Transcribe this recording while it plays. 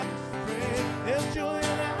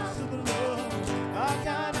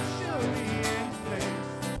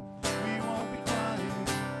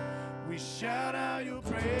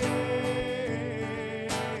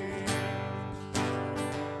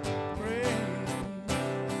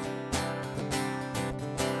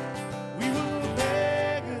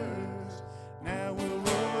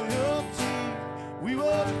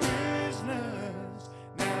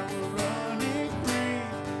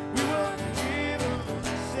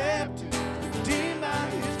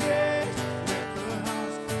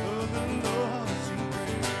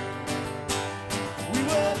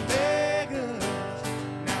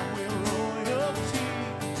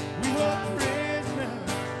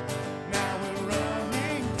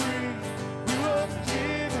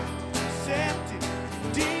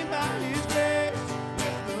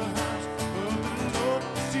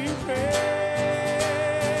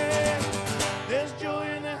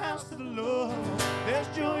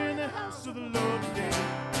house of the Lord today.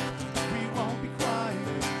 We won't be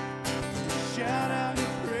quiet. Shout out your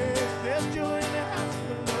praise. There's joy in the house of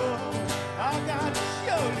the Lord. Our God is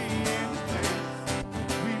surely in His place.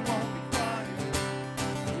 We won't be quiet.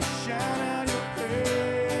 Shout out your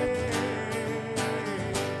praise.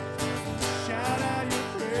 Shout out your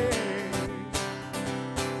praise.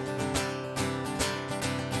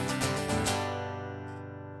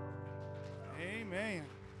 Amen.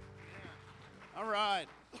 All right.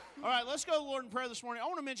 All right, let's go to the Lord in prayer this morning. I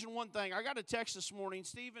want to mention one thing. I got a text this morning.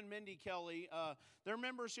 Steve and Mindy Kelly, they're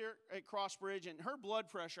members here at Crossbridge, and her blood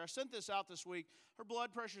pressure, I sent this out this week, her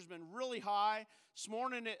blood pressure has been really high. This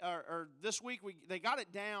morning, or this week, they got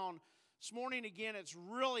it down. This morning, again, it's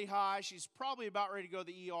really high. She's probably about ready to go to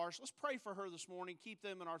the ER. So let's pray for her this morning. Keep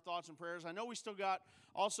them in our thoughts and prayers. I know we still got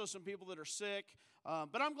also some people that are sick.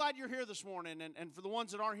 But I'm glad you're here this morning. And for the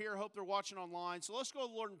ones that aren't here, I hope they're watching online. So let's go to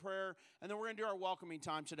the Lord in prayer, and then we're going to do our welcoming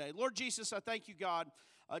time today. Lord Jesus, I thank you, God,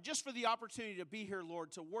 just for the opportunity to be here,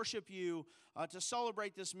 Lord, to worship you, to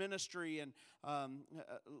celebrate this ministry. And,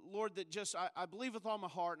 Lord, that just I believe with all my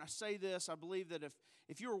heart, and I say this, I believe that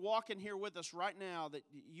if you were walking here with us right now, that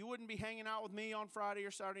you wouldn't be hanging out with me on Friday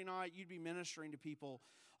or Saturday night. You'd be ministering to people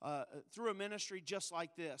through a ministry just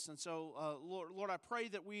like this. And so, Lord, I pray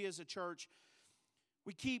that we as a church,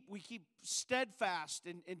 we keep steadfast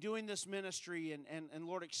in doing this ministry and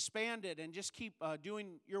Lord, expand it and just keep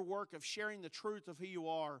doing your work of sharing the truth of who you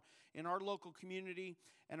are in our local community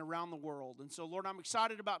and around the world. And so, Lord, I'm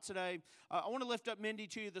excited about today. I want to lift up Mindy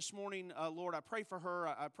to you this morning. Lord, I pray for her.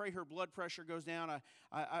 I pray her blood pressure goes down.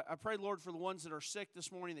 I pray, Lord, for the ones that are sick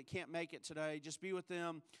this morning that can't make it today. Just be with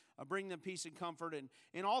them. Bring them peace and comfort. And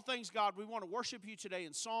in all things, God, we want to worship you today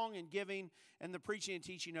in song and giving and the preaching and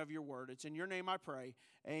teaching of your word. It's in your name I pray.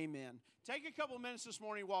 Amen. Take a couple minutes this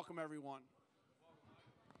morning. Welcome, everyone.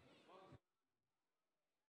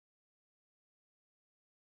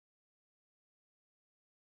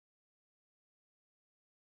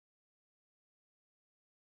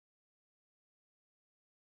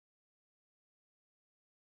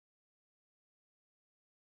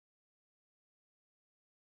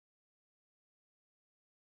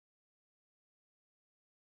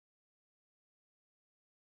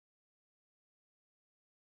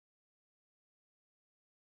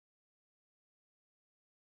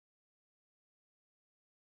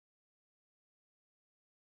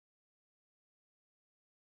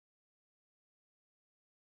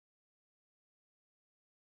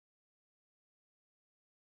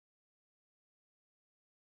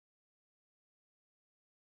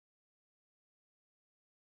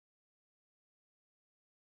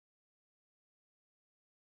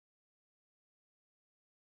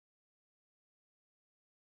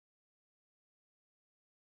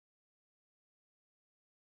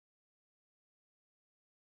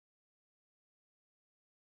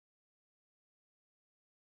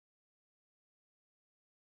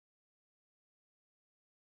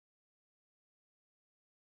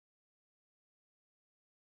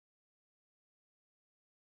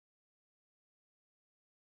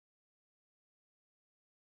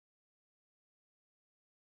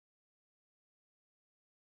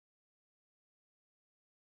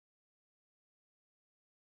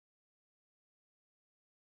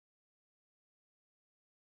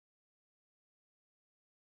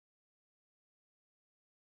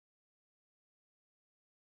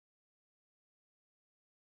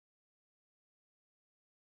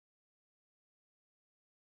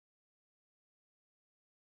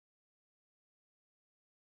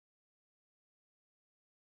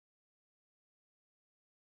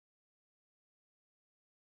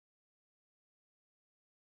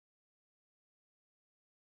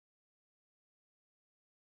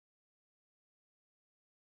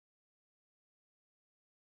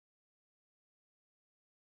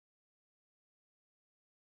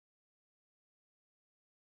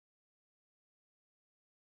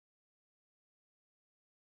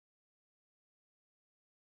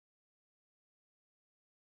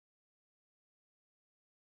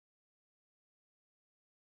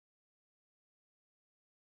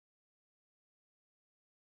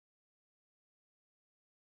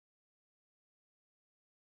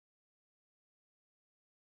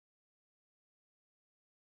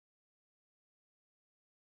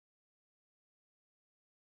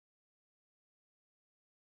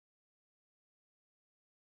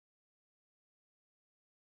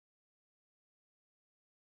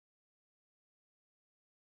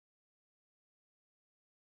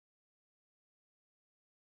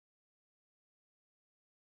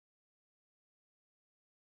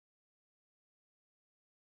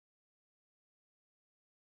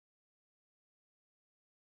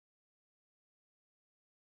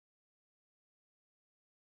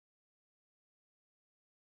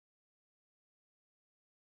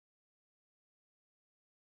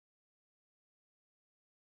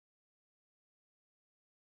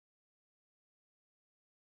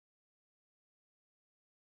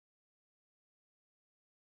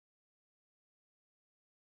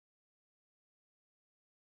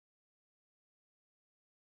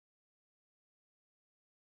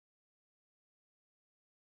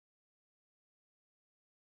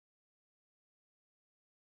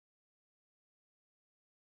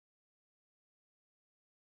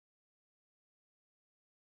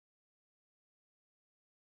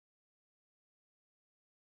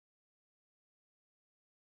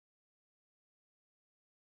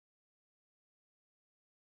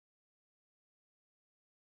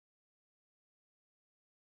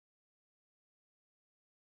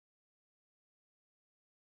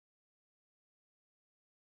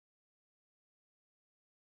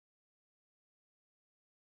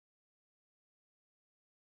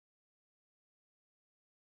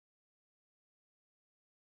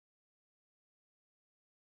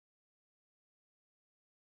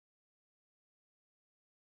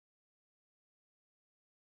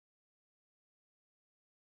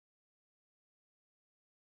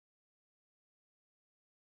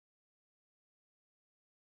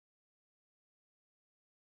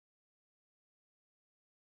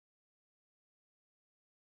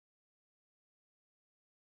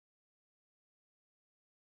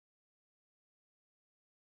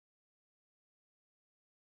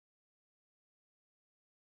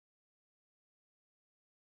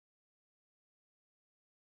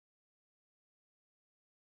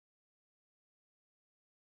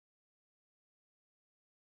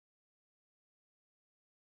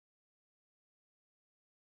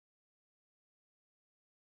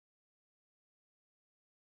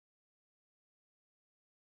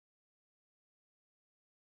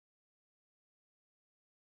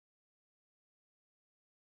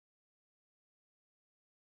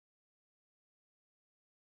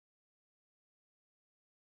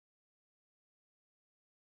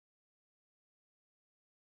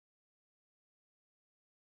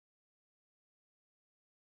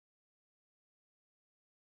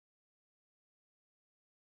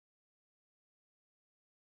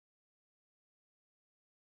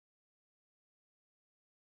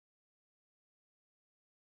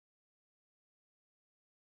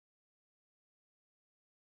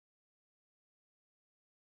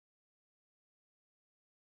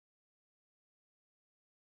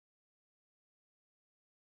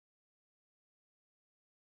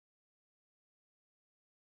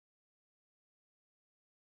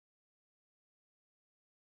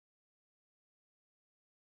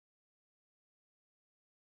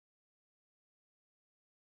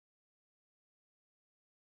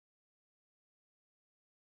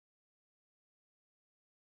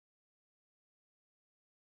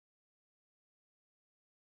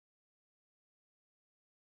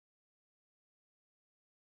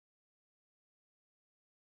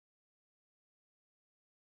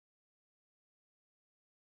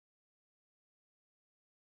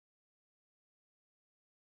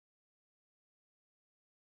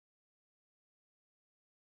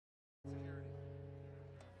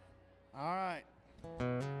 All right.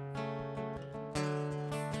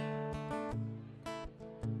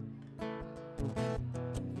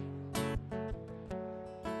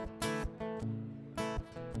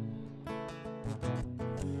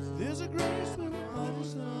 There's a grace when the heart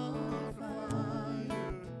is on fire.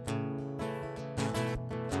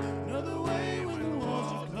 Another way when the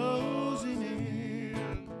walls are closing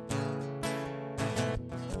in.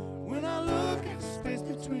 When I look at the space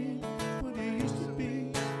between what it used to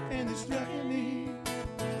be and this reckoning,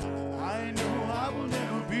 I know I will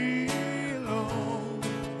never be alone.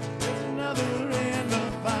 There's another in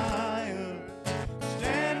the fire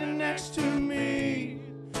standing next to me.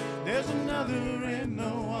 There's another in the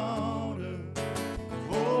water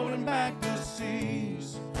holding back the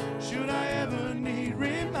seas. Should I ever need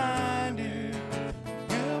reminding,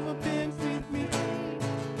 never been with me.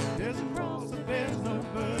 There's a cross that bears no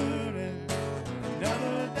burden.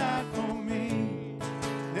 Another died for me.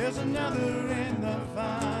 There's another in the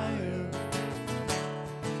fire.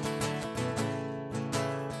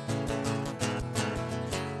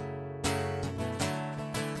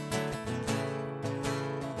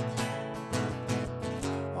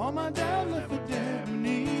 All my doubt left for dead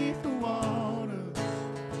beneath the waters.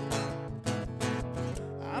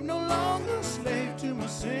 I'm no longer a slave to my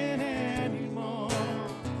sin anymore.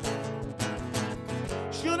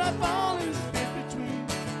 Should I fall in space between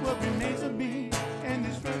what remains of me and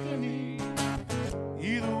this reckoning?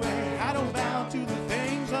 Either way, I don't bow to the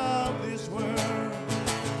things of this world.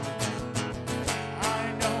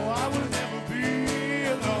 I know I will never be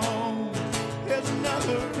alone. There's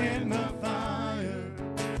another in the fire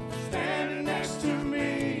standing next to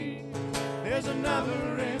me. There's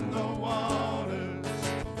another in the waters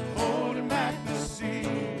holding back the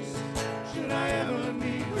seas. Should I ever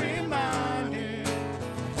need reminding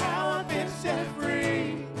how I've been set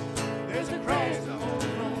free? There's a cross that holds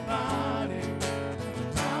nobody.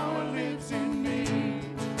 Power lives in me.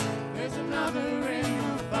 There's another in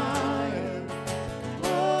the fire.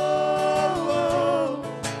 Oh,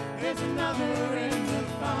 there's another in the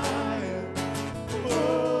fire.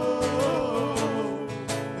 Oh,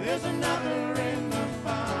 there's another in the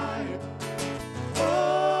fire.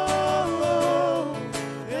 Oh,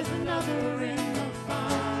 there's another in the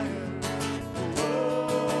fire.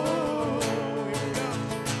 Oh, here we go.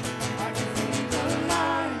 I can see the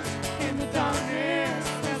light in the darkness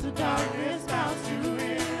as the darkness bows to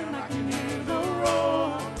him. I can hear the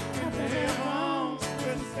roar of the heavens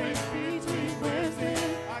where the space between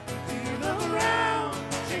present. I can feel the ground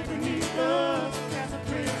shake beneath us as the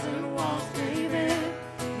prison walls cave in.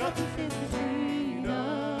 Nothing stands between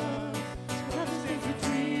us. Nothing stands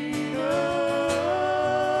between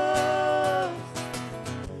us.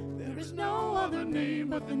 There is no other name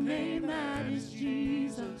but the name that is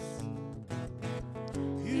Jesus.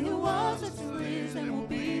 He who was and still is and will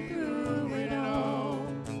be through it all.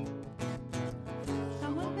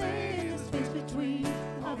 Somewhere there in the space between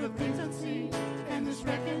all the things unseen and this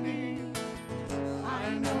reckoning, I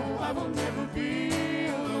know I will never be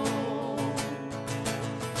alone.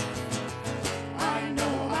 I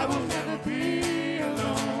know I will never be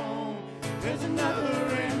alone. There's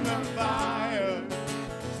another in the fire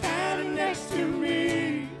standing next to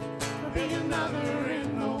me. There'll be another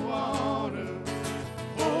in the water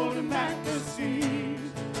holding back the seas.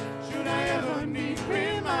 Should I ever need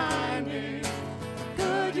reminding how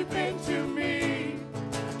good you've been to me?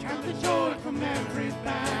 Count the joy from every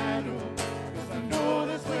battle, 'cause I know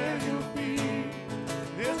that's where you'll be.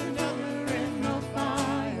 There's another in the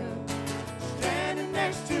fire standing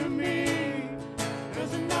next to me.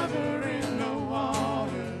 There's another in the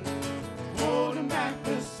water holding back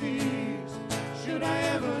the seas. Should I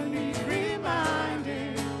ever need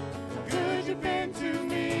reminding how good you've been to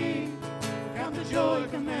me? Count the joy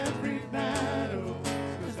from every battle,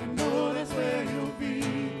 'cause I know that's where you'll be.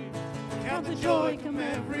 Count the joy from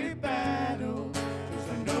every battle, 'cause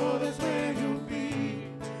I know that's where you'll be.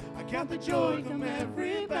 I count the joy from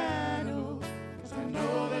every battle, 'cause I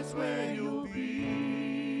know that's where you'll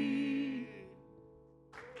be.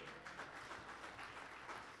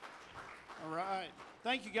 All right.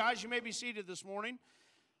 Thank you, guys. You may be seated this morning.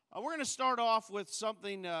 We're going to start off with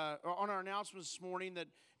something on our announcements this morning that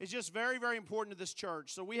is just very, very important to this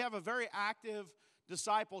church. So we have a very active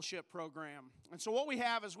discipleship program. And so what we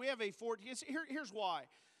have is we have here's why.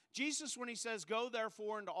 Jesus, when he says, "Go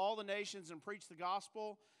therefore into all the nations and preach the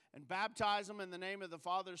gospel and baptize them in the name of the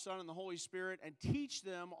Father, Son, and the Holy Spirit, and teach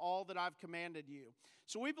them all that I've commanded you."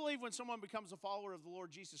 So we believe when someone becomes a follower of the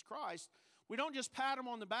Lord Jesus Christ, we don't just pat them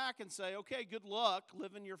on the back and say, "Okay, good luck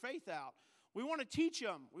living your faith out." We want to teach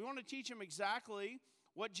them. We want to teach them exactly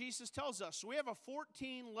what Jesus tells us. So we have a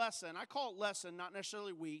 14 lesson. I call it lesson, not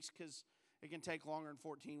necessarily weeks, because it can take longer than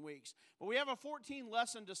 14 weeks. But we have a 14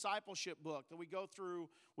 lesson discipleship book that we go through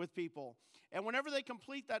with people. And whenever they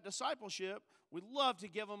complete that discipleship, we love to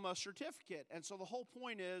give them a certificate. And so the whole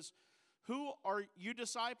point is, who are you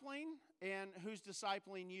discipling and who's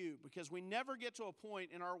discipling you? Because we never get to a point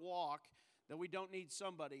in our walk that we don't need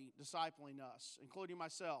somebody discipling us, including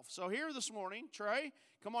myself. So here this morning, Trey,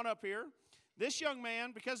 come on up here. This young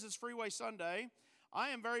man, because it's Freeway Sunday, I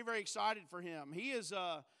am very, very excited for him. He's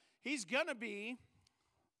going to be,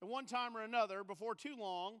 at one time or another, before too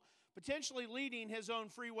long, potentially leading his own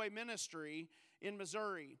freeway ministry in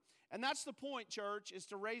Missouri. And that's the point, church, is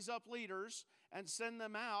to raise up leaders and send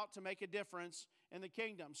them out to make a difference in the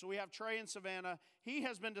kingdom. So we have Trey in Savannah. He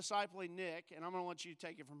has been discipling Nick, and I'm going to let you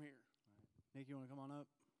take it from here. Nick, you want to come on up?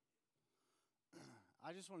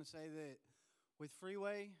 I just want to say that with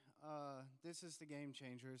Freeway, this is the game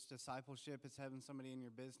changer. It's discipleship. It's having somebody in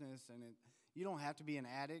your business, and you don't have to be an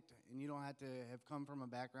addict, and you don't have to have come from a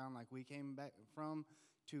background like we came back from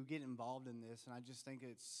to get involved in this. And I just think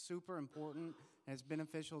it's super important, and it's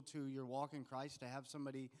beneficial to your walk in Christ to have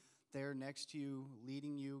somebody there next to you,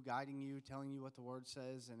 leading you, guiding you, telling you what the Word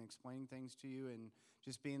says, and explaining things to you, and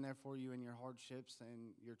just being there for you in your hardships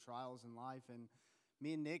and your trials in life. And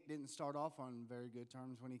me and Nick didn't start off on very good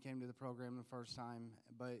terms when he came to the program the first time,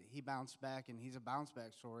 but he bounced back, and he's a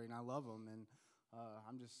bounce-back story, and I love him. And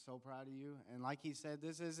I'm just so proud of you. And like he said,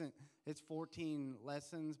 it's 14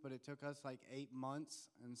 lessons, but it took us like 8 months.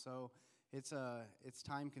 And so it's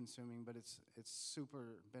time-consuming, but it's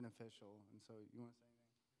super beneficial. And so you want to say anything?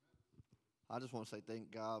 I just want to say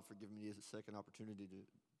thank God for giving me a second opportunity to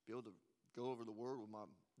be able to go over the Word with my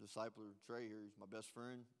discipler, Trey here. He's my best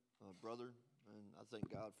friend, brother, and I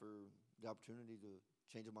thank God for the opportunity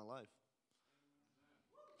to change my life.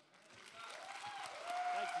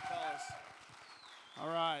 Thank you, fellas. All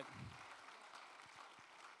right.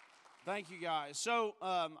 Thank you, guys. So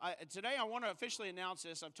today I want to officially announce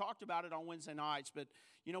this. I've talked about it on Wednesday nights, but,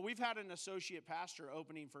 we've had an associate pastor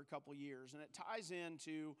opening for a couple years, and it ties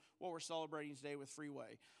into what we're celebrating today with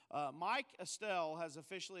Freeway. Mike Estelle has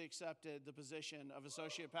officially accepted the position of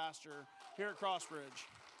associate pastor here at Crossbridge.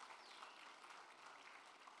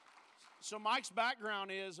 So Mike's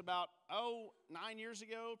background is about, 9 years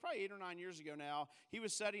ago, probably 8 or 9 years ago now, he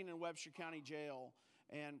was sitting in Webster County Jail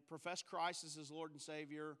and professed Christ as his Lord and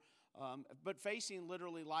Savior, but facing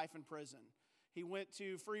literally life in prison. He went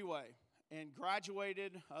to Freeway and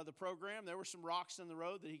graduated the program. There were some rocks in the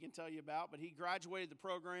road that he can tell you about, but he graduated the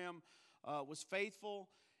program, was faithful,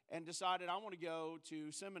 and decided, I want to go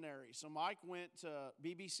to seminary. So Mike went to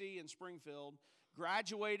BBC in Springfield,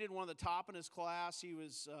 graduated one of the top in his class. He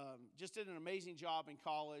was just did an amazing job in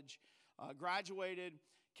college, graduated,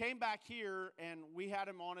 came back here, and we had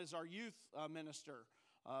him on as our youth minister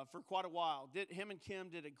for quite a while. Him and Kim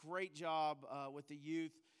did a great job with the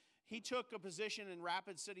youth. He took a position in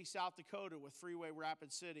Rapid City, South Dakota with Freeway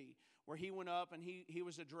Rapid City, where he went up and he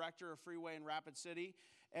was a director of Freeway in Rapid City.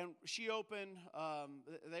 And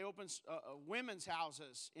they opened women's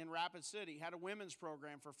houses in Rapid City, had a women's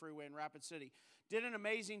program for Freeway in Rapid City. Did an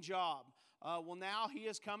amazing job. Well, now he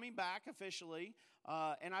is coming back officially,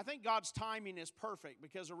 and I think God's timing is perfect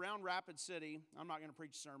because around Rapid City, I'm not going to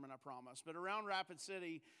preach a sermon, I promise, but around Rapid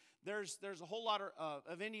City, there's a whole lot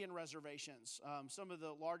of Indian reservations, some of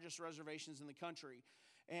the largest reservations in the country.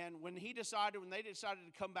 And when they decided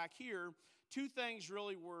to come back here, two things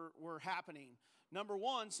really were happening. Number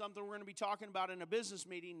one, something we're going to be talking about in a business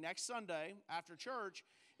meeting next Sunday after church,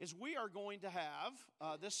 is we are going to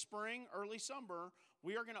have, this spring, early summer,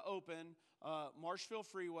 we are going to open Marshfield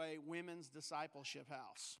Freeway Women's Discipleship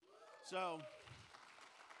House. So,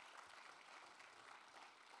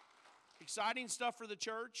 exciting stuff for the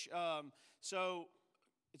church. So,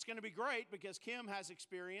 it's going to be great because Kim has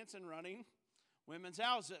experience in running women's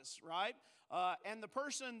houses, right? And the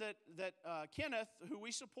person that Kenneth, who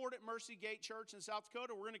we support at Mercy Gate Church in South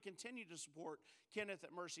Dakota, we're going to continue to support Kenneth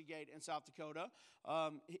at Mercy Gate in South Dakota.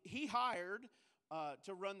 He hired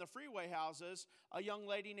to run the Freeway houses a young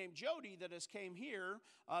lady named Jody that has came here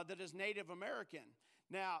that is Native American.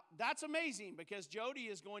 Now, that's amazing because Jody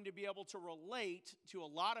is going to be able to relate to a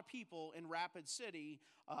lot of people in Rapid City,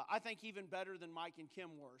 I think even better than Mike and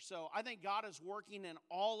Kim were. So I think God is working in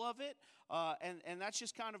all of it, and that's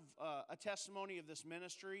just kind of a testimony of this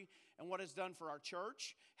ministry and what it's done for our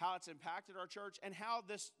church, how it's impacted our church, and how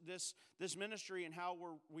this ministry and how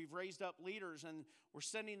we've raised up leaders and we're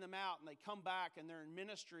sending them out and they come back and they're in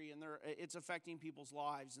ministry and it's affecting people's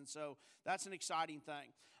lives. And so that's an exciting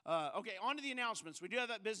thing. Okay, on to the announcements. We do have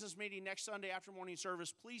that business meeting next Sunday after morning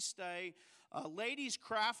service. Please stay. Ladies'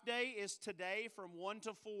 Craft Day is today from 1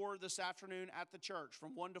 to 4 this afternoon at the church.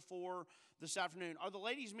 From 1 to 4 this afternoon. Are the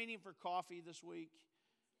ladies meeting for coffee this week?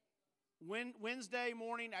 Wednesday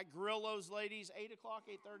morning at Grillo's, ladies, 8 o'clock,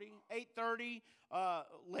 8:30? 8:30,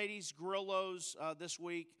 ladies, Grillo's this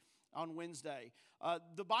week on Wednesday.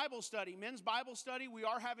 The Bible study, men's Bible study. We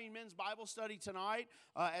are having men's Bible study tonight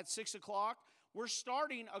at 6 o'clock. We're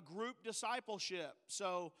starting a group discipleship.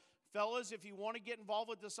 So, fellas, if you want to get involved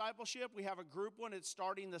with discipleship, we have a group one. It's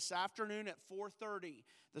starting this afternoon at 4:30.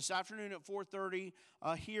 This afternoon at 4:30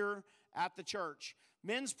 here at the church.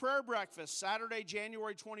 Men's prayer breakfast, Saturday,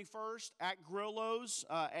 January 21st at Grillo's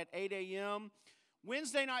at 8 a.m.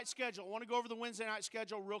 Wednesday night schedule. I want to go over the Wednesday night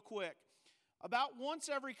schedule real quick. About once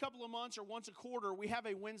every couple of months or once a quarter, we have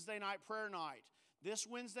a Wednesday night prayer night. This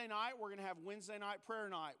Wednesday night, we're going to have Wednesday night prayer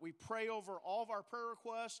night. We pray over all of our prayer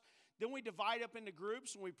requests. Then we divide up into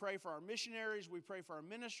groups, and we pray for our missionaries. We pray for our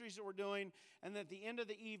ministries that we're doing. And then at the end of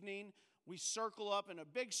the evening, we circle up in a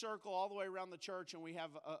big circle all the way around the church, and we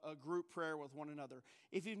have a group prayer with one another.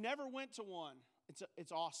 If you've never went to one,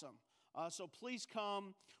 it's awesome. So please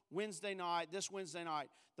come Wednesday night, this Wednesday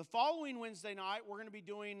night. The following Wednesday night, we're going to be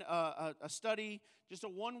doing a study, just a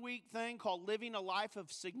one-week thing called Living a Life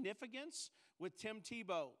of Significance with Tim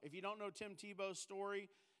Tebow. If you don't know Tim Tebow's story,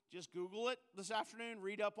 just Google it this afternoon,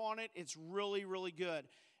 read up on it. It's really, really good.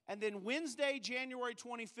 And then Wednesday, January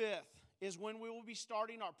 25th, is when we will be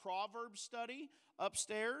starting our Proverbs study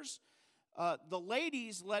upstairs. The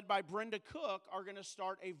ladies, led by Brenda Cook, are going to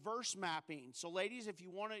start a verse mapping. So ladies, if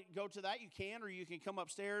you want to go to that, you can, or you can come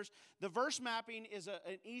upstairs. The verse mapping is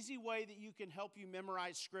an easy way that you can help you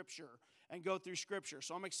memorize Scripture and go through Scripture.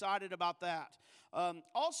 So I'm excited about that.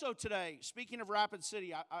 Also today, speaking of Rapid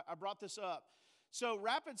City, I brought this up. So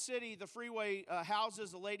Rapid City, the freeway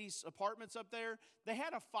houses, the ladies' apartments up there, they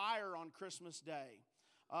had a fire on Christmas Day.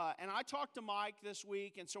 And I talked to Mike this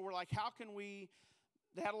week, and so we're like, how can we...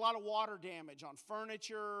 They had a lot of water damage on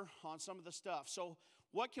furniture, on some of the stuff. So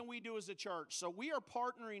what can we do as a church? So we are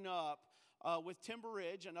partnering up with Timber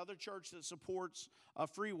Ridge, another church that supports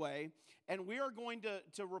Freeway, and we are going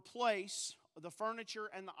to replace the furniture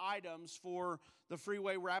and the items for the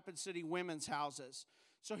Freeway Rapid City women's houses.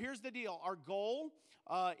 So here's the deal. Our goal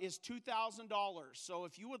is $2,000. So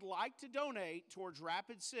if you would like to donate towards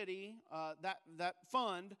Rapid City, that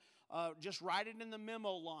fund, just write it in the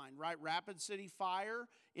memo line, right? Rapid City Fire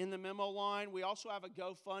in the memo line. We also have a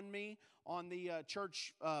GoFundMe on the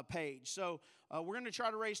church page. So we're going to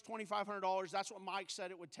try to raise $2,500. That's what Mike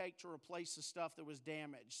said it would take to replace the stuff that was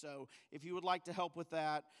damaged. So if you would like to help with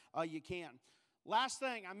that, you can. Last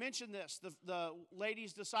thing, I mentioned this, the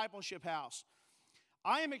ladies' discipleship house.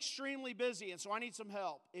 I am extremely busy, and so I need some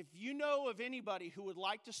help. If you know of anybody who would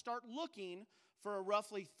like to start looking for a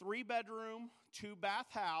roughly 3-bedroom, 2-bath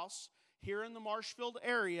house here in the Marshfield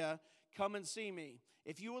area, come and see me.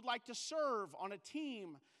 If you would like to serve on a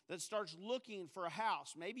team that starts looking for a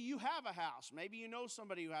house, maybe you have a house, maybe you know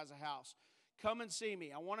somebody who has a house, come and see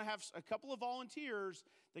me. I want to have a couple of volunteers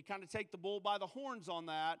that kind of take the bull by the horns on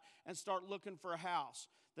that and start looking for a house.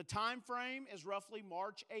 The time frame is roughly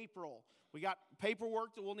March, April. We got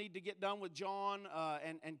paperwork that we'll need to get done with John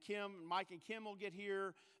and Kim. Mike and Kim will get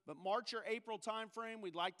here. But March or April time frame,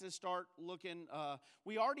 we'd like to start looking.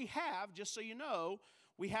 We already have, just so you know,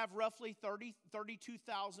 we have roughly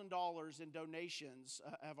 $32,000 in donations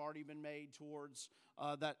have already been made towards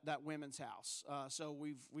that women's house. So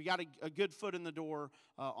we got a good foot in the door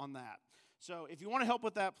on that. So if you want to help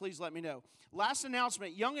with that, please let me know. Last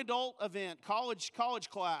announcement, young adult event, college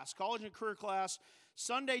class, college and career class.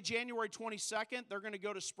 Sunday, January 22nd, they're going to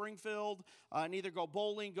go to Springfield and either go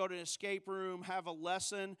bowling, go to an escape room, have a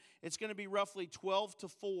lesson. It's going to be roughly 12 to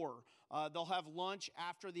 4. They'll have lunch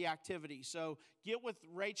after the activity. So get with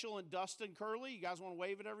Rachel and Dustin Curley. You guys want to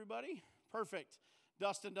wave at everybody? Perfect.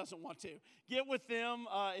 Dustin doesn't want to. Get with them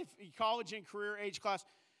if college and career age class.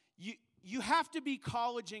 You have to be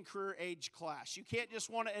college and career age class. You can't just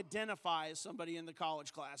want to identify as somebody in the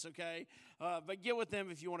college class, okay? But get with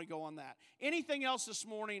them if you want to go on that. Anything else this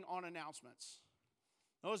morning on announcements?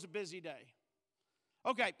 That was a busy day.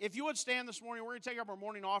 Okay, if you would stand this morning, we're going to take up our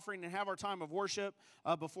morning offering and have our time of worship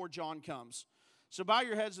before John comes. So bow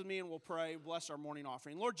your heads with me and we'll pray. Bless our morning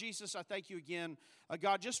offering. Lord Jesus, I thank you again,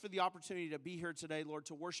 God, just for the opportunity to be here today, Lord,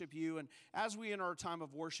 to worship you. And as we enter our time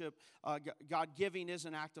of worship, God, giving is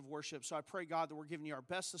an act of worship. So I pray, God, that we're giving you our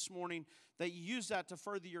best this morning. that you use that to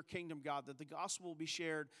further your kingdom, God, that the gospel will be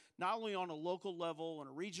shared not only on a local level and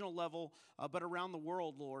a regional level, but around the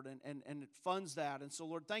world, Lord, and it funds that. And so,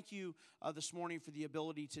 Lord, thank you this morning for the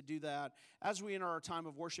ability to do that. As we enter our time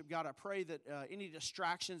of worship, God, I pray that any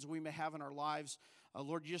distractions we may have in our lives,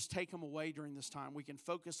 Lord, you just take them away during this time. We can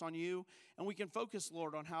focus on you, and we can focus,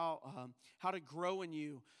 Lord, on how to grow in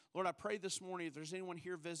you. Lord, I pray this morning if there's anyone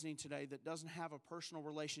here visiting today that doesn't have a personal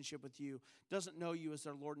relationship with you, doesn't know you as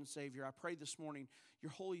their Lord and Savior, I pray this morning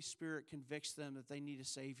your Holy Spirit convicts them that they need a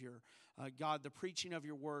Savior. God, the preaching of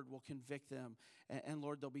your word will convict them, and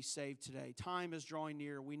Lord, they'll be saved today. Time is drawing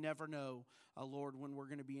near. We never know, Lord, when we're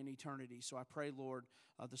going to be in eternity. So I pray, Lord,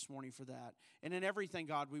 this morning for that. And in everything,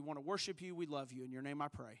 God, we want to worship you. We love you. In your name I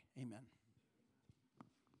pray. Amen.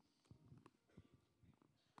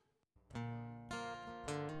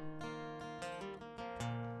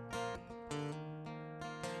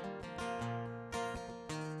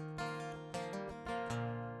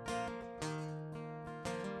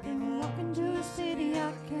 Been walking to a city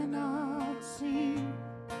I cannot see,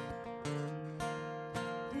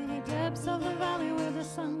 through the depths of the valley where the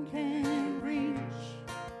sun can't reach.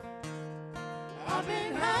 I've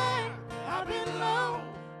been high, I've been low,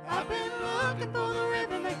 I've been looking for the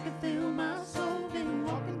river that can fill my soul. Been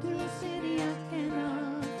walking to a city I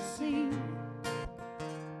cannot see.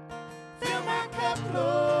 Fill my cup,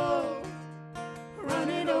 Lord, run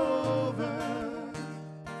it over.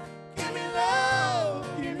 Give me love,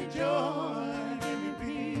 give me joy, give me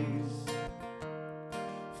peace.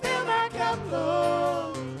 Fill my cup,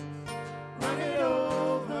 Lord, run it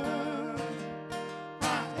over. I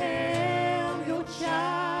am your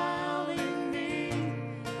child in me,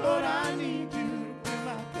 Lord, I need you to fill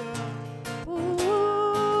my cup. Ooh,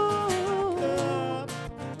 cup.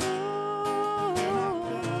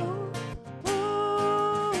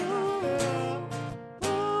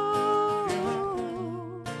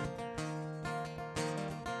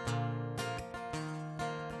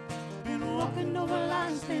 Been walking over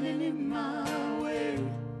lines standing in my way.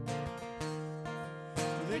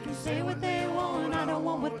 They can say what they want, I don't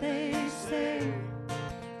want what they say.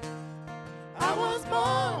 I was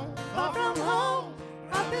born far from home.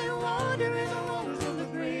 I've been wandering the waters of the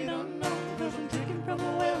great unknown, 'cause I'm drinking from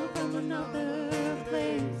a well from another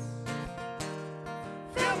place.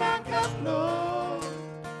 Fill my cup, Lord,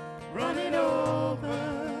 run it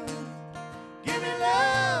over. Give me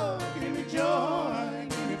love, give me joy,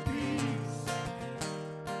 give me peace.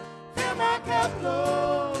 Fill my cup,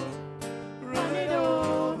 Lord, run it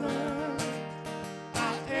over. I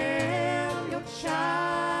am your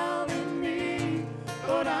child in me,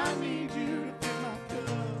 Lord, I need you to fill my cup.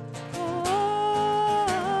 Oh,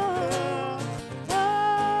 oh,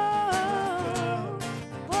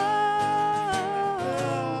 oh,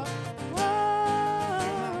 oh.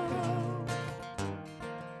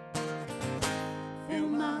 Fill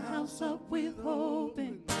my house up with hope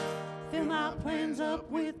and fill my plans up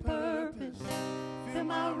with purpose. Fill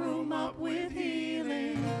my room up with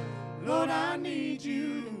healing. Lord, I need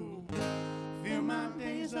you. Fill my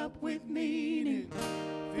days up with meaning.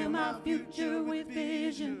 Fill my future with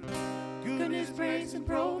vision. Goodness, grace, and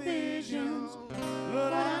provisions.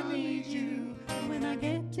 Lord, I need you. And when I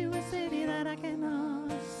get to a city that I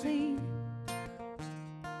cannot see,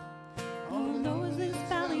 all I know is this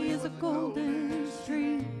valley is a golden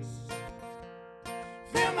stream.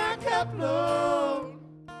 Fill my cup, Lord,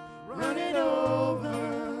 run it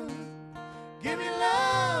over. Give me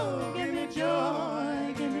love, give me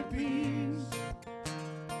joy, give me peace.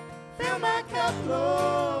 Fill my cup,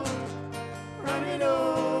 Lord, run it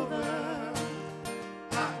over.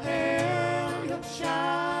 I am your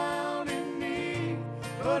child in me,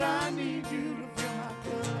 Lord, I need you to fill my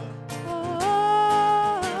cup. Oh,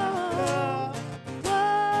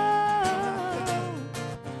 oh,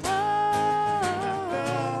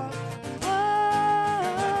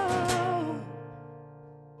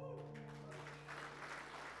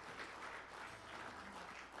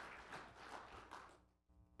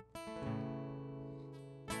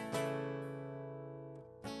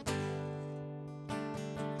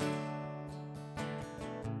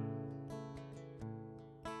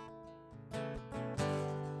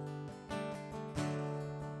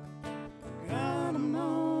 God, I'm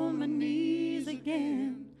on my knees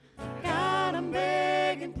again. God, I'm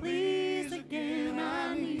begging, please again.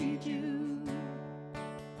 I need you.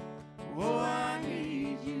 Oh, I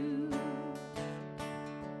need you.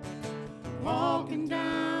 Walking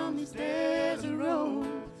down these desert roads,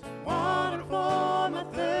 water for my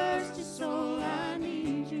thirsty soul. I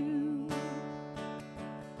need you.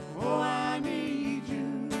 Oh, I need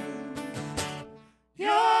you.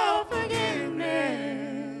 Your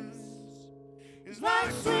forgiveness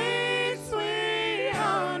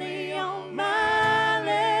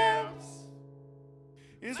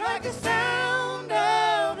like the sound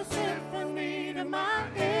of a symphony to my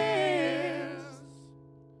ears.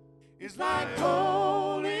 It's like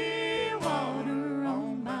holy water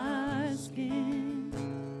on my skin.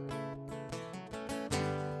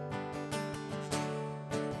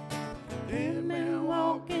 Dead man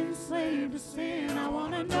walking, slave to sin. I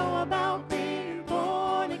want to know about being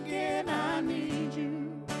born again. I need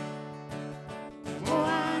you. Oh,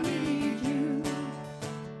 I need you.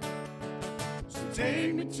 So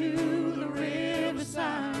take me to the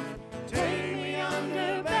riverside. Take me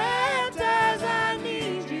under, baptize. I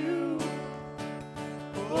need you.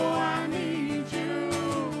 Oh, I need you.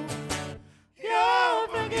 Your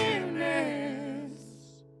forgiveness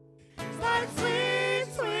is like sweet,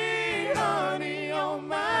 sweet honey on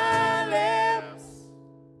my lips.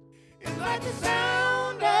 It's like the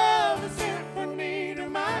sound of a symphony to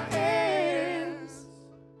my ears.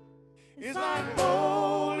 It's like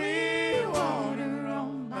holy water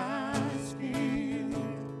on my skin.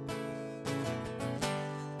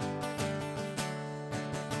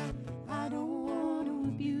 I don't want to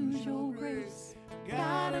abuse your grace.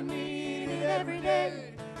 God, I need it every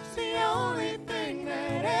day. It's the only thing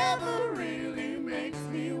that ever really makes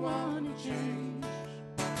me want to change.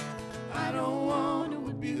 I don't want to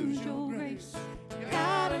abuse your grace.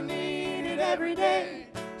 God, I need it every day.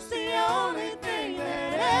 It's the only thing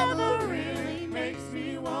that ever really makes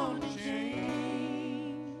me want to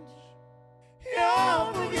change.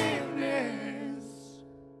 Your forgiveness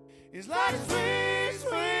is like sweet,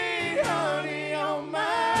 sweet honey on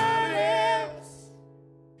my lips.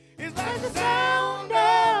 It's like the sound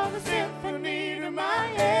of a symphony to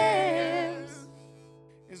my ears.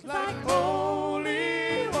 It's like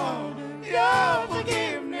holy water. Your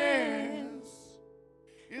forgiveness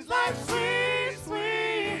is like sweet,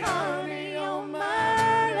 sweet honey on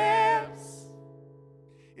my lips.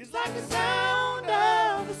 It's like the sound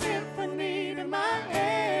of a symphony to my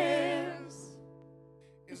ears.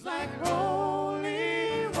 It's like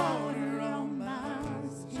holy water on my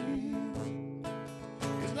skin.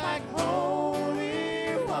 It's like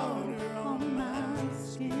holy water on my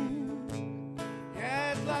skin.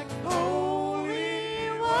 Yeah, it's like holy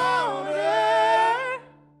water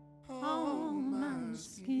on my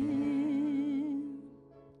skin.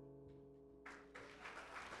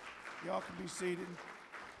 Y'all can be seated.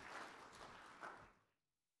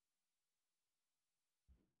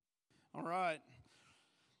 All right.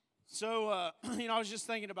 So, I was just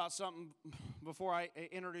thinking about something before I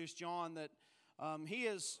introduced John, that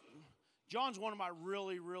John's one of my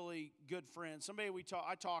really, really good friends. Somebody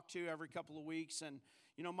I talk to every couple of weeks, and,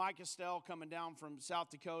 Mike Estelle coming down from South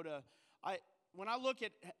Dakota. When I look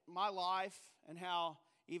at my life and how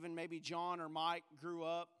even maybe John or Mike grew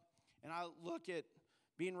up, and I look at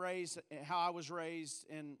being raised, how I was raised,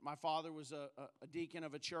 and my father was a deacon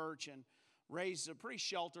of a church and raised a pretty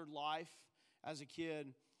sheltered life as a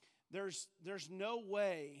kid, there's no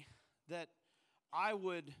way that I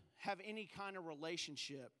would have any kind of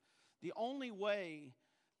relationship. The only way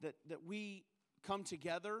that we come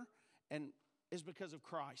together is because of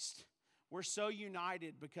Christ. We're so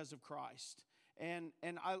united because of Christ. And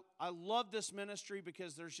I love this ministry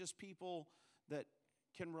because there's just people that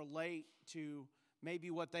can relate to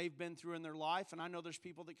maybe what they've been through in their life. And I know there's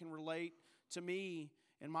people that can relate to me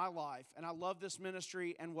in my life. And I love this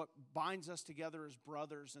ministry, and what binds us together as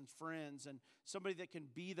brothers and friends, and somebody that can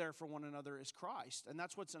be there for one another is Christ. And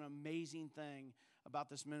that's what's an amazing thing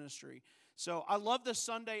about this ministry. So I love this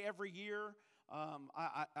Sunday every year.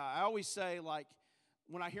 I always say, like,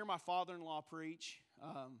 when I hear my father-in-law preach,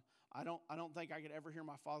 I don't think I could ever hear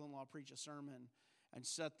my father-in-law preach a sermon and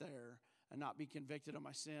sit there and not be convicted of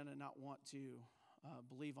my sin and not want to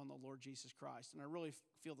believe on the Lord Jesus Christ. And I really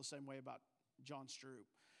feel the same way about John Stroop.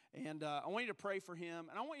 And I want you to pray for him,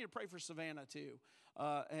 and I want you to pray for Savannah too.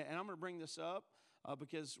 And I'm going to bring this up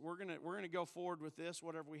because we're gonna go forward with this,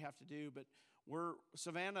 whatever we have to do. But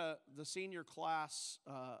Savannah, the senior class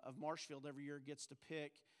of Marshfield every year gets to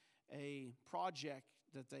pick a project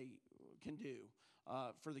that they can do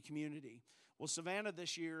for the community. Well, Savannah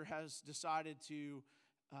this year has decided to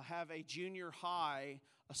have a junior high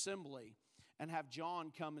assembly and have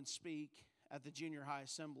John come and speak at the junior high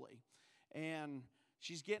assembly. And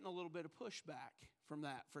she's getting a little bit of pushback from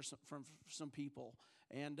that from some people.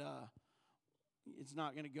 And it's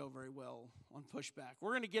not going to go very well on pushback.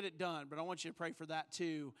 We're going to get it done, but I want you to pray for that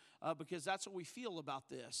too, because that's what we feel about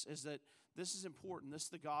this, is that this is important. This is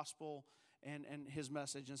the gospel and his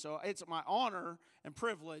message. And so it's my honor and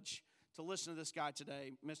privilege to listen to this guy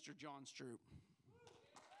today, Mr. John Stroop.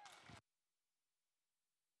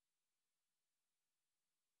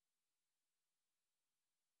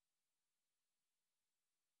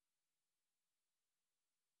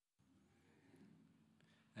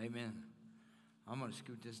 Amen. I'm going to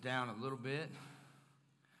scoot this down a little bit.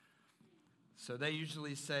 So they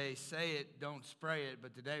usually say it, don't spray it,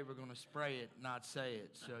 but today we're going to spray it, not say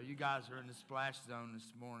it. So you guys are in the splash zone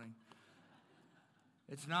this morning.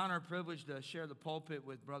 It's an honor and privilege to share the pulpit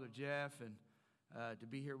with Brother Jeff and to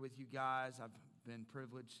be here with you guys. I've been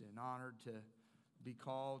privileged and honored to be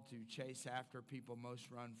called to chase after people most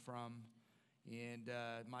run from. And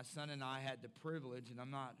my son and I had the privilege, and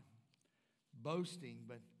I'm not boasting,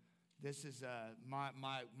 but this is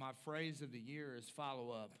my phrase of the year is follow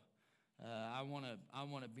up. I want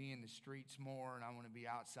to be in the streets more, and I want to be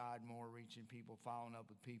outside more, reaching people, following up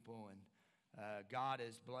with people. And God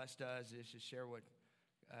has blessed us. Just to share what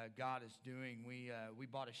God is doing. We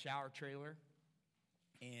bought a shower trailer,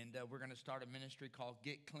 and we're going to start a ministry called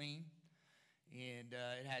Get Clean. And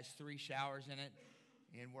it has 3 showers in it.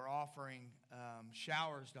 And we're offering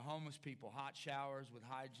showers to homeless people, hot showers with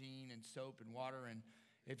hygiene and soap and water. And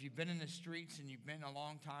if you've been in the streets and you've been a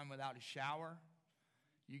long time without a shower,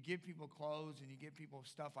 you give people clothes and you give people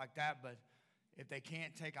stuff like that. But if they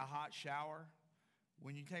can't take a hot shower,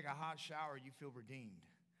 when you take a hot shower, you feel redeemed.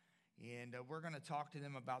 And we're going to talk to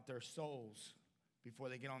them about their souls before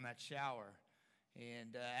they get on that shower.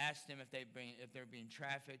 And ask them if they're being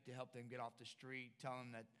trafficked, to help them get off the street. Tell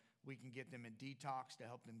them that we can get them in detox to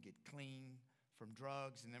help them get clean from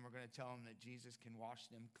drugs. And then we're going to tell them that Jesus can wash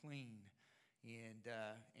them clean. And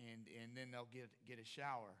then they'll get a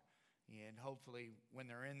shower. And hopefully when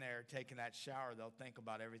they're in there taking that shower, they'll think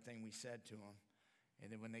about everything we said to them.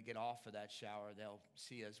 And then when they get off of that shower, they'll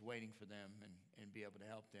see us waiting for them and be able to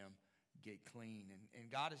help them get clean.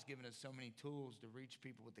 And God has given us so many tools to reach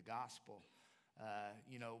people with the gospel.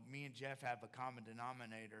 Me and Jeff have a common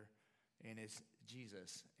denominator, and it's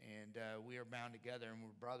Jesus. And we are bound together, and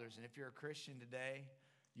we're brothers. And if you're a Christian today,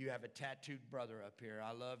 you have a tattooed brother up here.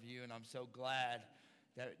 I love you, and I'm so glad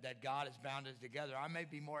that God has bound us together. I may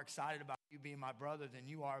be more excited about you being my brother than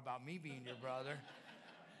you are about me being your brother,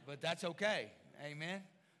 but that's okay. Amen.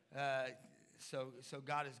 So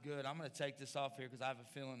God is good. I'm going to take this off here because I have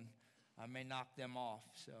a feeling I may knock them off.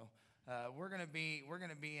 So we're going to be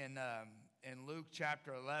in Luke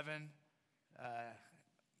chapter 11.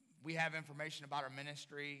 We have information about our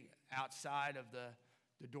ministry outside of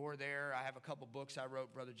the door there. I have a couple books I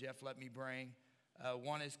wrote, Brother Jeff let me bring.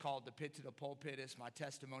 One is called The Pit to the Pulpit. It's my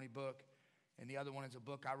testimony book. And the other one is a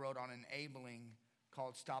book I wrote on enabling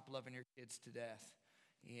called Stop Loving Your Kids to Death.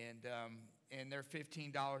 And they're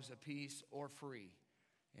 $15 a piece or free.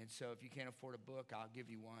 And so if you can't afford a book, I'll give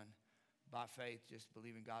you one. By faith, just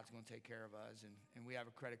believing God's going to take care of us. And we have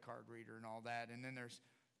a credit card reader and all that. And then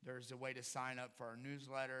there's a way to sign up for our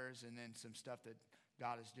newsletters and then some stuff that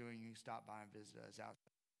God is doing. You can stop by and visit us out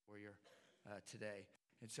where you're today.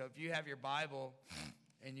 And so if you have your Bible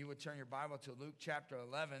and you would turn your Bible to Luke chapter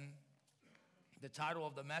 11, the title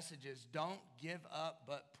of the message is Don't Give Up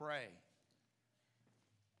But Pray.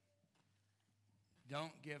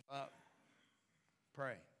 Don't give up,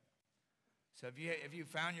 pray. So if you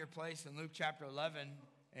found your place in Luke chapter 11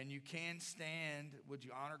 and you can stand, would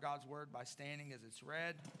you honor God's word by standing as it's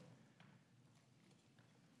read?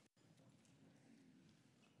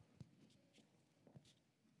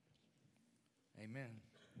 Amen.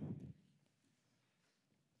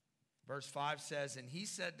 Verse 5 says, and he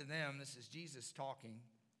said to them, this is Jesus talking,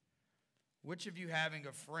 which of you having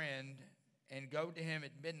a friend and go to him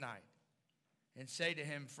at midnight and say to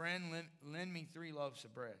him, friend, lend me 3 loaves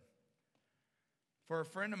of bread. For a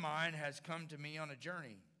friend of mine has come to me on a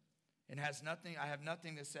journey and I have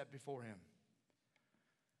nothing to set before him.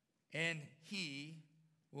 And he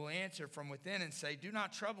will answer from within and say, do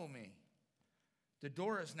not trouble me. The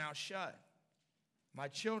door is now shut. My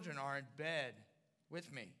children are in bed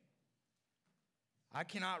with me. I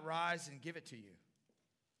cannot rise and give it to you.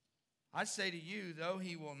 I say to you, though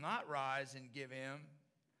he will not rise and give him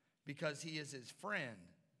because he is his friend,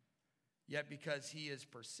 yet because he is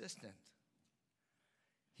persistent,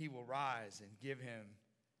 he will rise and give him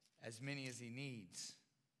as many as he needs.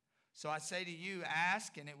 So I say to you,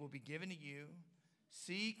 ask and it will be given to you.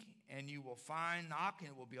 Seek and you will find. Knock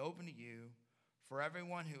and it will be open to you. For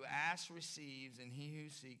everyone who asks receives, and he who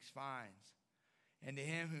seeks finds. And to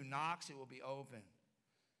him who knocks it will be open.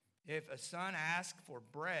 If a son asks for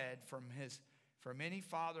bread from any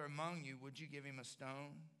father among you, would you give him a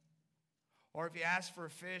stone? Or if he asks for a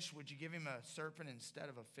fish, would you give him a serpent instead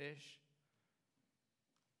of a fish?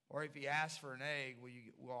 Or if he asks for an egg,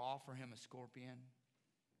 will offer him a scorpion?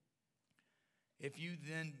 If you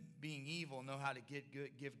then, being evil, know how to give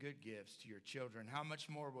good gifts to your children, how much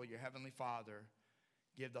more will your heavenly Father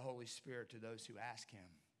give the Holy Spirit to those who ask him?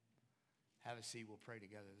 Have a seat. We'll pray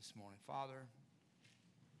together this morning. Father,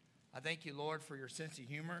 I thank you, Lord, for your sense of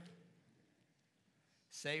humor.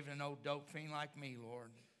 Saving an old dope fiend like me,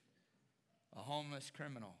 Lord. A homeless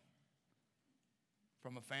criminal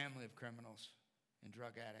from a family of criminals and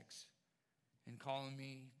drug addicts. And calling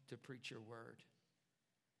me to preach your word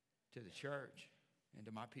to the church and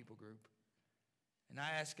to my people group. And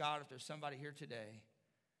I ask God, if there's somebody here today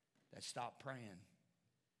that stopped praying,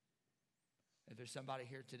 if there's somebody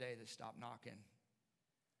here today that stopped knocking,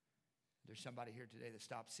 if there's somebody here today that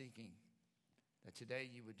stopped seeking, that today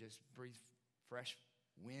you would just breathe fresh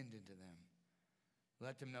wind into them.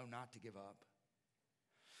 Let them know not to give up.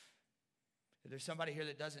 If there's somebody here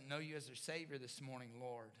that doesn't know you as their Savior this morning,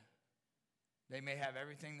 Lord, they may have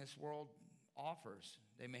everything this world offers.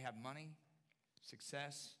 They may have money,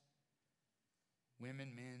 success,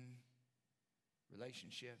 women, men,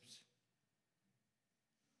 relationships.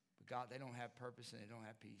 But God, they don't have purpose and they don't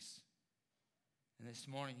have peace. And this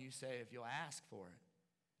morning you say if you'll ask for it,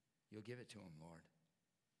 you'll give it to them, Lord.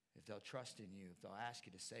 If they'll trust in you, if they'll ask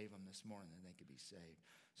you to save them this morning, then they could be saved.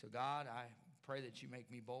 So God, I pray that you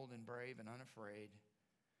make me bold and brave and unafraid,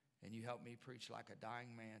 and you help me preach like a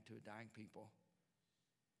dying man to a dying people.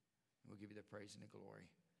 We'll give you the praise and the glory.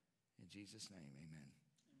 In Jesus' name, amen.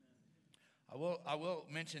 I will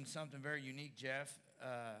mention something very unique, Jeff.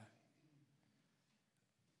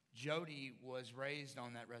 Jody was raised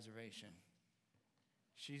on that reservation.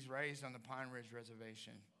 She's raised on the Pine Ridge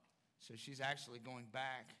Reservation. So she's actually going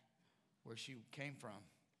back where she came from,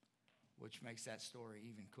 which makes that story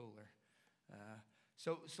even cooler.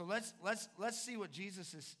 So let's see what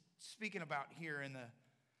Jesus is speaking about here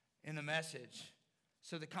in the message.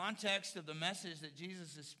 So the context of the message that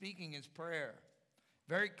Jesus is speaking is prayer.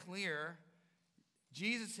 Very clear.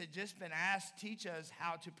 Jesus had just been asked, teach us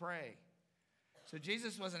how to pray. So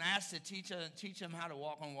Jesus wasn't asked to teach them how to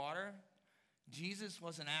walk on water. Jesus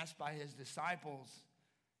wasn't asked by his disciples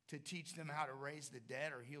to teach them how to raise the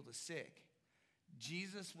dead or heal the sick.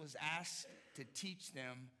 Jesus was asked to teach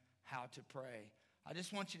them how to pray. I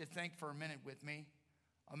just want you to think for a minute with me.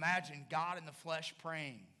 Imagine God in the flesh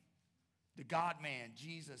praying. The God-man,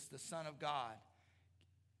 Jesus, the Son of God.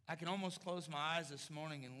 I can almost close my eyes this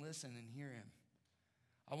morning and listen and hear him.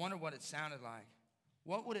 I wonder what it sounded like.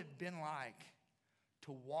 What would it have been like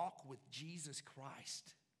to walk with Jesus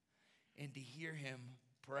Christ and to hear him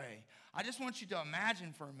pray? I just want you to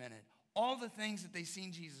imagine for a minute all the things that they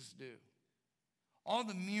seen Jesus do. All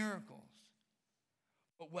the miracles.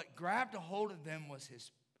 But what grabbed a hold of them was his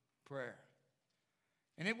prayer.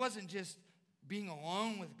 And it wasn't just being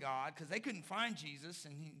alone with God, because they couldn't find Jesus,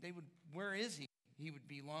 and where is he? He would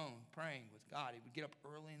be alone praying with God. He would get up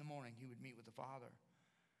early in the morning. He would meet with the Father.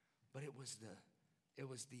 But it was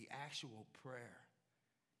the actual prayer.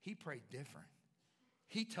 He prayed different.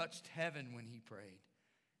 He touched heaven when he prayed.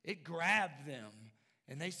 It grabbed them,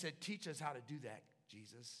 and they said, teach us how to do that,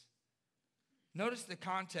 Jesus. Notice the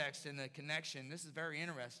context and the connection. This is very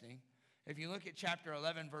interesting. If you look at chapter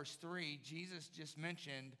 11, verse 3, Jesus just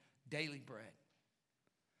mentioned daily bread.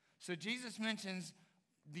 So Jesus mentions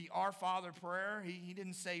the Our Father prayer. He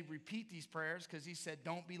didn't say repeat these prayers, because he said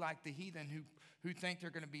don't be like the heathen who think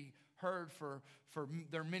they're going to be heard for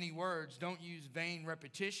their many words. Don't use vain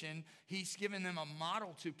repetition. He's given them a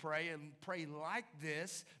model to pray, and pray like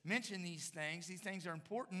this. Mention these things. These things are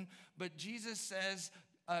important, but Jesus says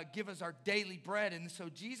give us our daily bread. And so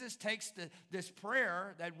Jesus takes this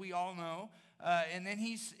prayer that we all know, and then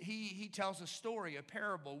he tells a story, a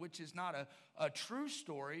parable, which is not a true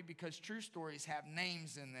story, because true stories have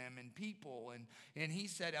names in them and people. And he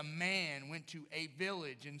said a man went to a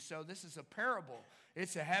village. And so this is a parable.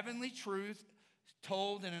 It's a heavenly truth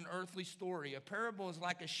told in an earthly story. A parable is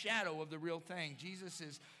like a shadow of the real thing. Jesus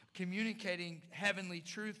is communicating heavenly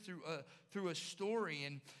truth through a story.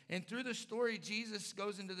 And through the story, Jesus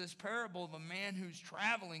goes into this parable of a man who's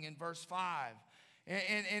traveling in verse 5.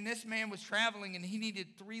 And this man was traveling, and he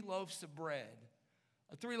needed 3 loaves of bread.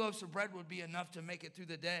 3 loaves of bread would be enough to make it through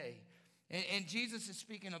the day. And Jesus is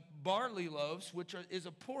speaking of barley loaves, which is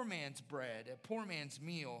a poor man's bread, a poor man's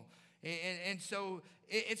meal. And so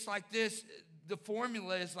it's like this. The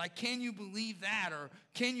formula is like, can you believe that? Or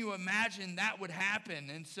can you imagine that would happen?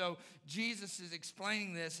 And so Jesus is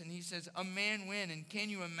explaining this, and he says, a man went, and can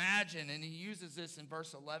you imagine? And he uses this in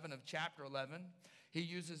verse 11 of chapter 11. He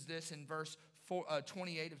uses this in verse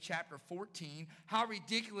 28 of chapter 14. How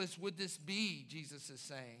ridiculous would this be, Jesus is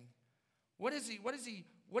saying. What is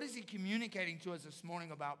he communicating to us this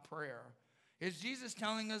morning about prayer? Is Jesus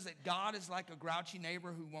telling us that God is like a grouchy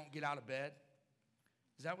neighbor who won't get out of bed?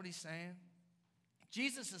 Is that what he's saying?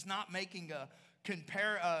 Jesus is not making a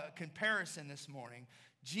comparison this morning.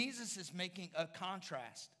 Jesus is making a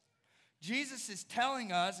contrast. Jesus is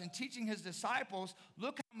telling us and teaching his disciples,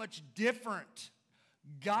 look how much different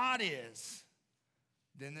God is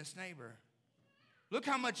than this neighbor. Look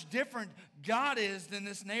how much different God is than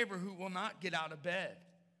this neighbor who will not get out of bed.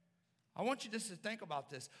 I want you just to think about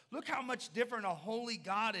this. Look how much different a holy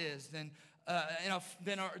God is than a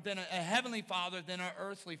heavenly father, than an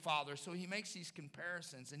earthly father. So he makes these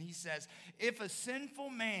comparisons, and he says, if a sinful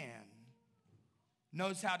man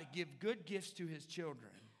knows how to give good gifts to his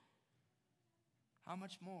children, how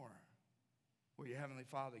much more will your heavenly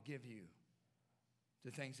Father give you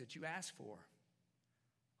the things that you ask for?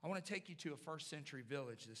 I want to take you to a first century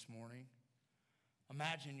village this morning.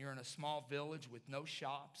 Imagine you're in a small village with no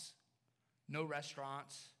shops, no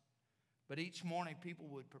restaurants, but each morning people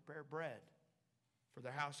would prepare bread for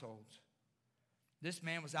their households. This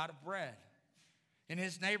man was out of bread, and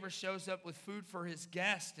his neighbor shows up with food for his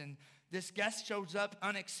guest, and this guest shows up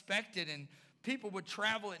unexpected, and people would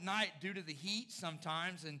travel at night due to the heat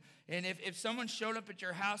sometimes, and if someone showed up at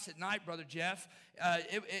your house at night, Brother Jeff,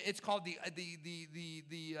 it's called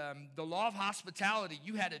the law of hospitality.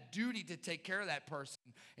 You had a duty to take care of that person.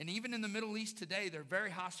 And even in the Middle East today, they're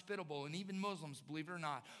very hospitable, and even Muslims, believe it or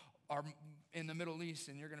not, are in the Middle East,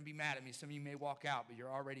 and you're going to be mad at me. Some of you may walk out, but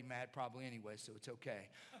you're already mad probably anyway, so it's okay.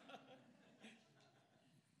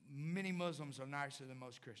 Many Muslims are nicer than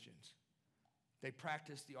most Christians. They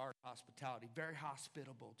practice the art of hospitality, very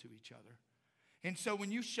hospitable to each other. And so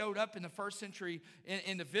when you showed up in the first century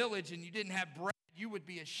in the village and you didn't have bread, you would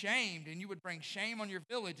be ashamed, and you would bring shame on your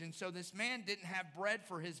village. And so this man didn't have bread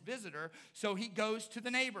for his visitor, so he goes to the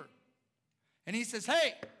neighbor. And he says,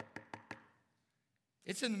 hey,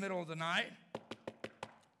 it's in the middle of the night.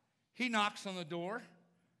 He knocks on the door.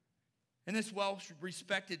 And this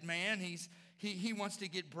well-respected man, he wants to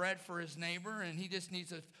get bread for his neighbor, and he just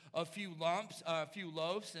needs a few lumps, a few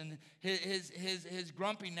loaves. And his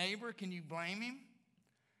grumpy neighbor, can you blame him?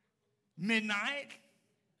 Midnight,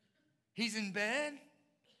 he's in bed,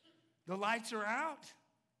 the lights are out.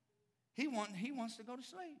 He wants to go to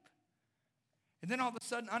sleep. And then all of a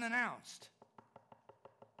sudden, unannounced.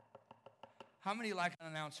 How many like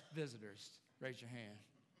unannounced visitors? Raise your hand.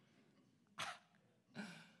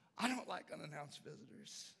 I don't like unannounced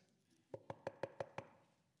visitors.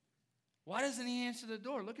 Why doesn't he answer the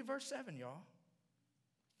door? Look at verse 7, y'all.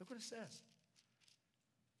 Look what it says.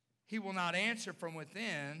 He will not answer from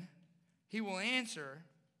within. He will answer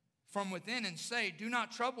from within and say, do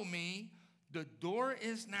not trouble me. The door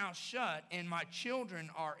is now shut, and my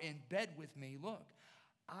children are in bed with me. Look,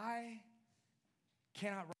 I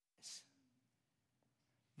cannot rise.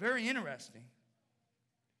 Very interesting.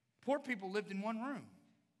 Poor people lived in one room.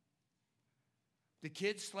 The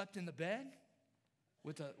kids slept in the bed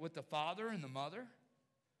with the father and the mother.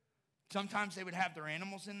 Sometimes they would have their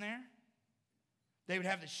animals in there. They would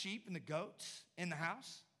have the sheep and the goats in the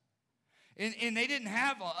house. And they didn't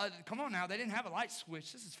have they didn't have a light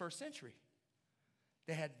switch. This is first century.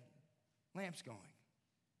 They had lamps going.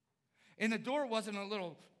 And the door wasn't a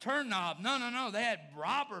little turn knob. No. They had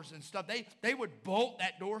robbers and stuff. They would bolt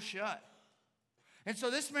that door shut. And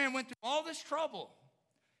so this man went through all this trouble.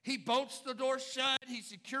 He bolts the door shut. He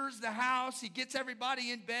secures the house. He gets everybody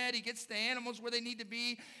in bed. He gets the animals where they need to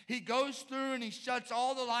be. He goes through and he shuts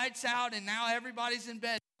all the lights out, and now everybody's in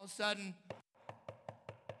bed. All of a sudden,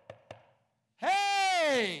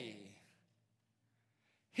 hey!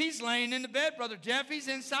 He's laying in the bed, Brother Jeff. He's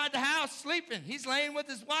inside the house sleeping. He's laying with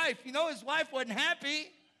his wife. You know his wife wasn't happy.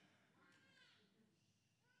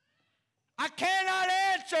 I cannot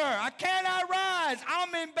answer. I cannot rise.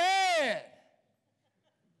 I'm in bed.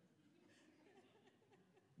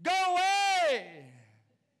 Go away.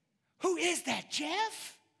 Who is that,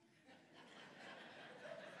 Jeff?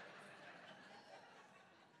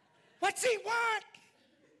 What's he want?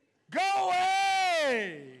 Go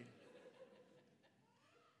away.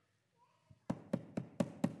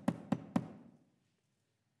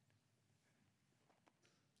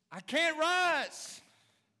 I can't rise.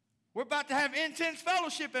 We're about to have intense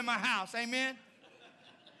fellowship in my house. Amen.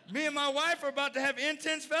 Me and my wife are about to have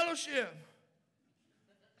intense fellowship.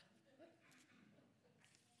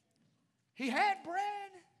 He had bread.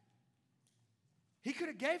 He could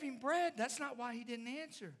have gave him bread. That's not why he didn't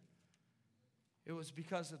answer. It was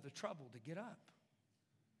because of the trouble to get up.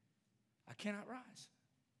 I cannot rise.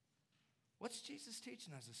 What's Jesus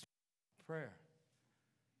teaching us this prayer?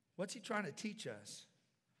 What's he trying to teach us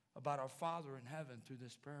about our Father in heaven through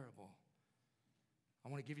this parable? I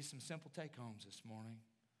want to give you some simple take-homes this morning.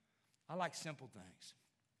 I like simple things.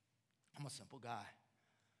 I'm a simple guy.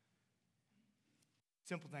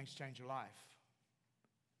 Simple things change your life.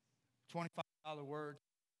 $25 words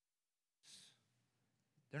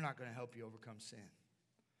they're not going to help you overcome sin.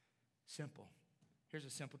 Simple. Here's a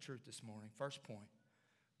simple truth this morning. First point,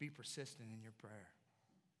 be persistent in your prayer.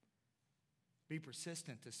 Be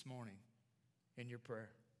persistent this morning in your prayer.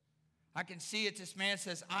 I can see it. This man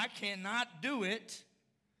says, I cannot do it.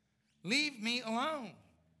 Leave me alone.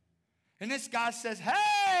 And this guy says,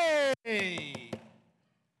 hey!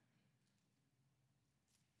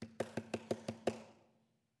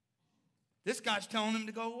 This guy's telling him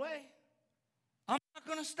to go away. I'm not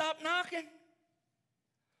going to stop knocking.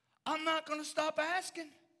 I'm not going to stop asking.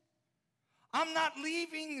 I'm not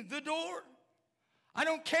leaving the door. I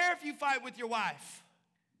don't care if you fight with your wife.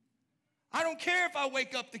 I don't care if I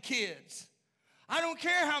wake up the kids. I don't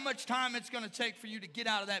care how much time it's going to take for you to get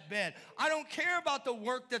out of that bed. I don't care about the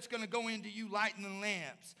work that's going to go into you lighting the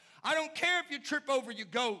lamps. I don't care if you trip over your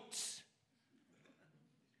goats.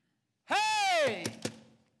 Hey!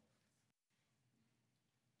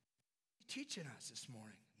 Teaching us this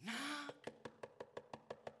morning. Knock.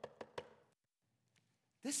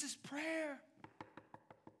 This is prayer.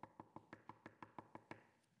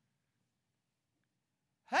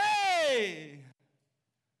 Hey!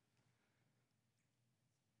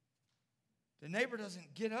 The neighbor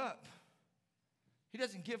doesn't get up. He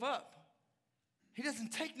doesn't give up. He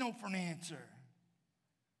doesn't take no for an answer.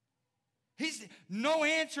 No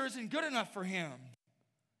answer isn't good enough for him.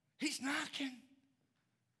 He's knocking.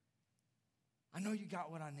 I know you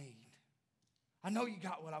got what I need. I know you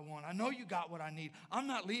got what I want. I know you got what I need. I'm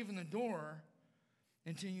not leaving the door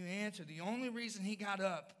until you answer. The only reason he got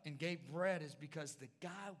up and gave bread is because the guy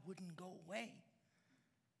wouldn't go away.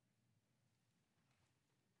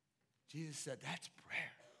 Jesus said, that's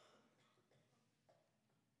prayer.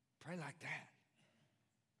 Pray like that.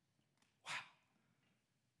 Wow.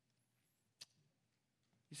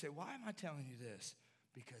 You say, why am I telling you this?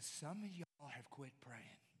 Because some of y'all have quit praying.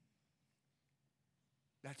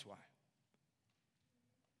 That's why.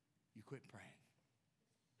 You quit praying.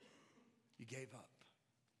 You gave up.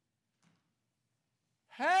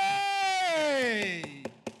 Hey!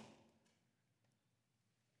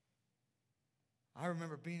 I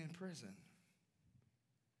remember being in prison.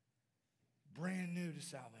 Brand new to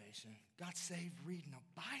salvation. Got saved reading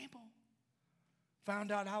a Bible.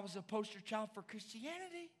 Found out I was a poster child for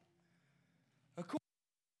Christianity. According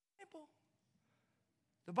to the Bible.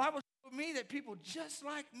 The Bible showed me that people just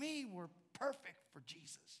like me were perfect for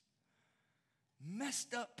Jesus.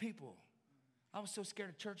 Messed up people. I was so scared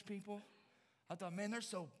of church people. I thought, man, they're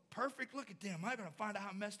so perfect. Look at them. I'm going to find out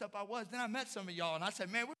how messed up I was. Then I met some of y'all, and I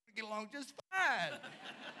said, man, we're going to get along just fine.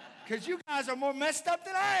 Because you guys are more messed up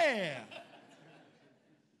than I am.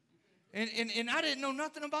 And I didn't know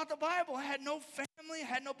nothing about the Bible. I had no family. I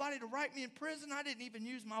had nobody to write me in prison. I didn't even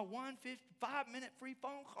use my 5-minute free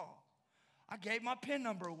phone call. I gave my PIN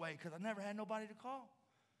number away because I never had nobody to call.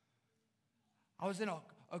 I was in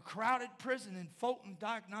a crowded prison in Fulton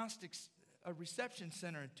Diagnostics a reception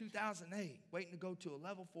center in 2008, waiting to go to a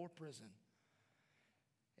level 4 prison.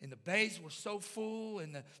 And the bays were so full,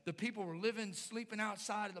 and the people were sleeping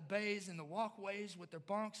outside of the bays in the walkways with their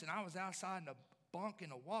bunks, and I was outside in a bunk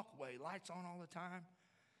in a walkway, lights on all the time.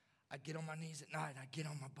 I'd get on my knees at night, I'd get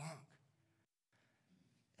on my bunk,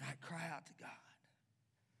 and I'd cry out to God.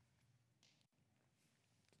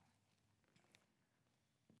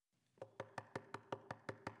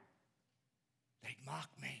 They'd mock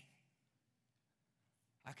me.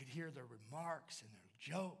 I could hear their remarks and their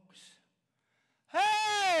jokes.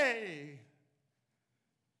 Hey!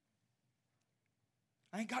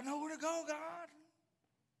 I ain't got nowhere to go, God.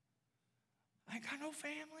 I ain't got no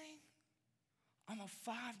family. I'm a $5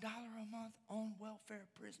 a month on welfare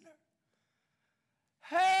prisoner.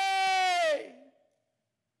 Hey!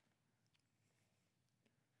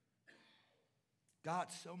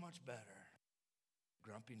 God's so much better.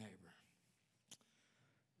 Grumpy neighbor.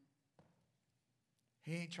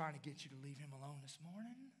 He ain't trying to get you to leave him alone this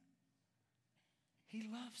morning. He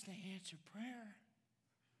loves to answer prayer.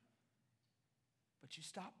 But you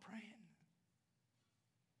stop praying.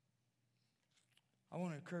 I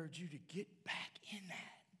want to encourage you to get back in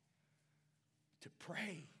that. To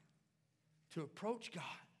pray. To approach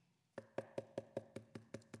God.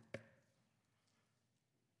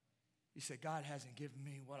 You say, God hasn't given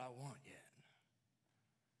me what I want yet.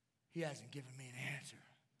 He hasn't given me an answer.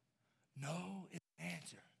 No, it's an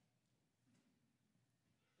answer.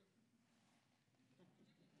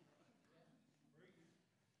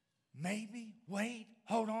 Maybe, wait,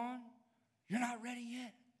 hold on. You're not ready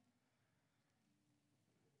yet.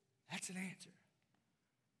 That's an answer.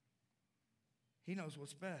 He knows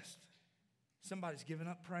what's best. Somebody's given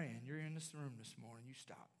up praying. You're in this room this morning. You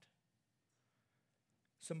stopped.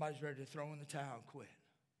 Somebody's ready to throw in the towel and quit.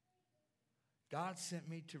 God sent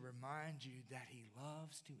me to remind you that he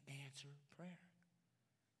loves to answer prayer.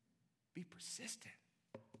 Be persistent.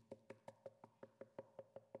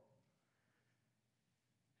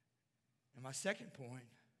 And my second point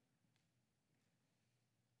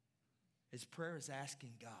is prayer is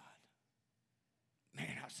asking God. Man,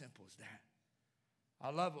 how simple is that?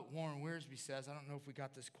 I love what Warren Wiersbe says. I don't know if we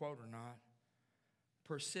got this quote or not.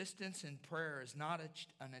 Persistence in prayer is not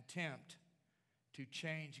an attempt to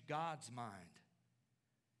change God's mind.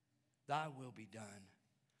 Thy will be done.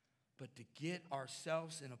 But to get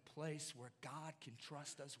ourselves in a place where God can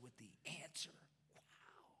trust us with the answer. Wow.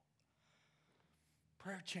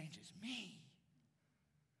 Prayer changes me.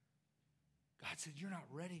 God said, you're not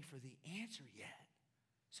ready for the answer yet.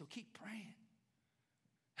 So keep praying.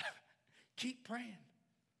 Keep praying.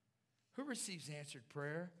 Who receives answered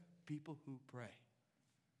prayer? People who pray.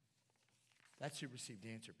 That's who received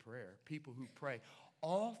answered prayer. People who pray.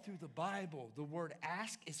 All through the Bible, the word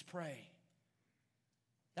ask is pray.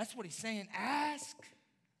 That's what he's saying. Ask,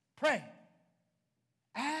 pray.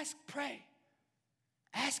 Ask, pray.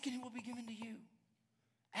 Ask and it will be given to you.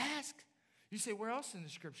 Ask. You say, where else in the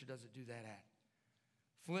scripture does it do that at?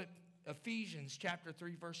 Flip Ephesians chapter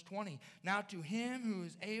 3, verse 20. Now to him who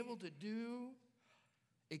is able to do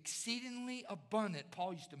exceedingly abundant.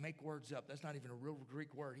 Paul used to make words up. That's not even a real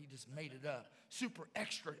Greek word. He just made it up. Super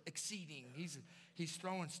extra exceeding. He's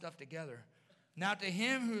throwing stuff together. Now to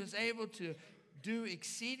him who is able to do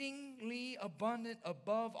exceedingly abundant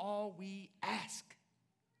above all we ask.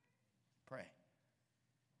 Pray.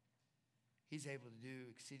 He's able to do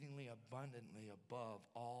exceedingly abundantly above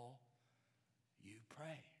all you pray.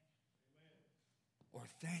 Amen. Or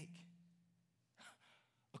think.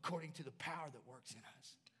 According to the power that works in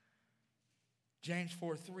us. James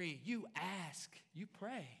 4:3, you ask, you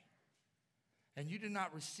pray. And you do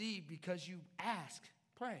not receive because you ask,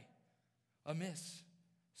 pray, amiss,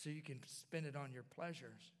 so you can spend it on your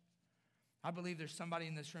pleasures. I believe there's somebody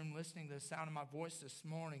in this room listening to the sound of my voice this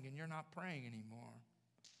morning and you're not praying anymore.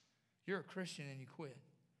 You're a Christian and you quit.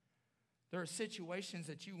 There are situations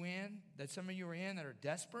that some of you are in that are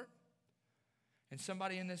desperate. And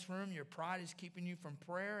somebody in this room, your pride is keeping you from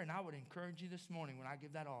prayer. And I would encourage you this morning when I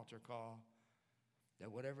give that altar call,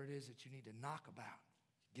 that whatever it is that you need to knock about,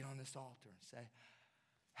 get on this altar and say,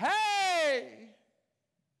 hey,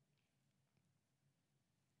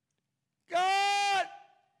 God,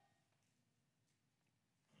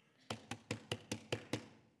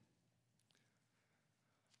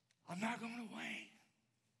 I'm not going to wait.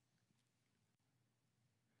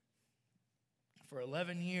 For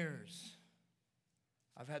 11 years,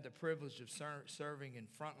 I've had the privilege of serving in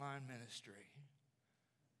frontline ministry,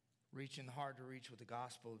 reaching the hard to reach with the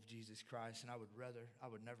gospel of Jesus Christ, and I would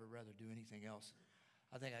never rather do anything else.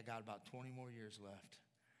 I think I got about 20 more years left.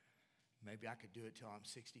 Maybe I could do it till I'm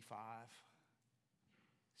 65,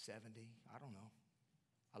 70, I don't know.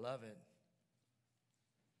 I love it.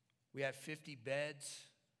 We have 50 beds,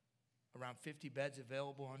 around 50 beds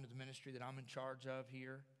available under the ministry that I'm in charge of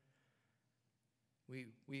here.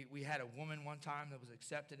 We had a woman one time that was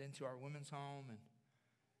accepted into our women's home, and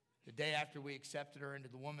the day after we accepted her into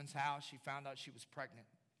the woman's house, she found out she was pregnant.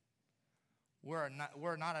 We're not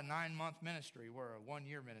a 9-month ministry. We're a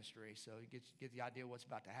 1-year ministry, so you get the idea what's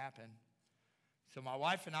about to happen. So my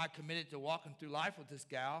wife and I committed to walking through life with this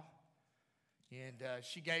gal, and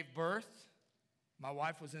she gave birth. My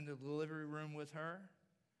wife was in the delivery room with her,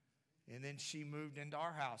 and then she moved into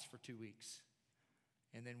our house for 2 weeks,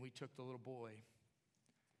 and then we took the little boy.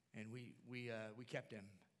 And we kept him.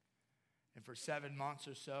 And for 7 months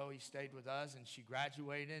or so, he stayed with us, and she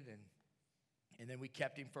graduated, and then we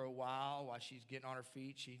kept him for a while she's getting on her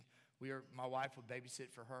feet. My wife would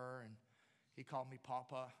babysit for her, and he called me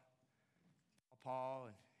Papa,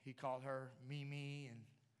 and he called her Mimi,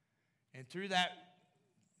 and through that,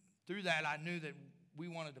 I knew that we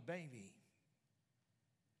wanted a baby.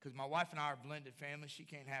 Because my wife and I are a blended family. She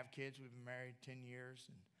can't have kids. We've been married 10 years,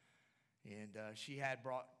 and she had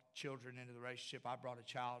brought children into the relationship. I brought a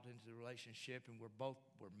child into the relationship, and we're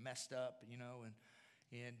messed up,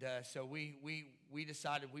 and so we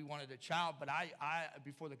decided we wanted a child. But I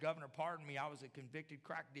before the governor pardoned me, I was a convicted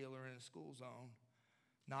crack dealer in a school zone,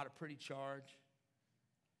 not a pretty charge,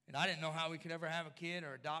 and I didn't know how we could ever have a kid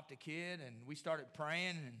or adopt a kid. And we started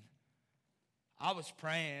praying, and I was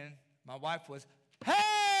praying. My wife was,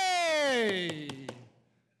 hey.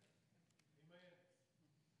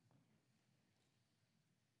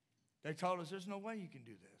 They told us, there's no way you can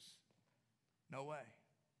do this. No way.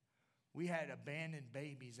 We had abandoned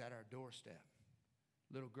babies at our doorstep.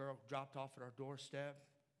 Little girl dropped off at our doorstep,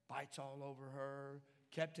 bites all over her,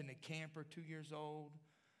 kept in a camper, 2 years old.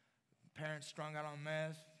 Parents strung out on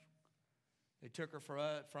meth. They took her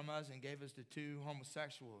from us and gave us to 2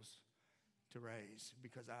 homosexuals to raise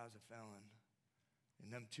because I was a felon.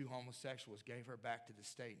 And them 2 homosexuals gave her back to the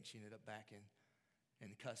state, and she ended up back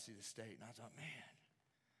in custody of the state. And I thought, man,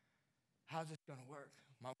 how's this going to work?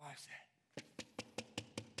 My wife said,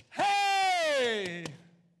 hey!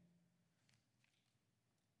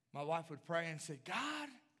 My wife would pray and say, God,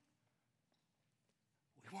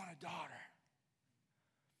 we want a daughter.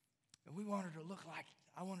 And I want her to look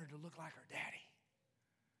like her daddy.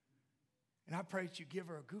 And I pray that you give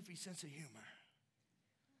her a goofy sense of humor.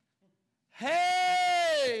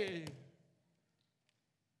 Hey!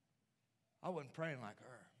 I wasn't praying like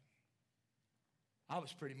her. I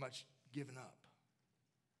was pretty much giving up.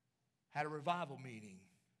 Had a revival meeting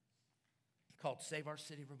called Save Our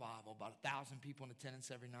City Revival. About 1,000 people in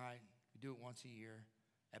attendance every night. We do it once a year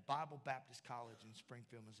at Bible Baptist College in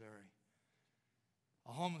Springfield, Missouri.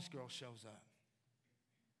 A homeless girl shows up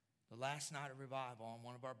the last night of revival on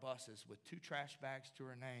one of our buses with 2 trash bags to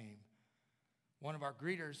her name. One of our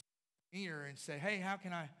greeters meet her and say, hey, what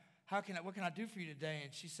can I do for you today?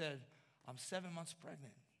 And she said, I'm 7 months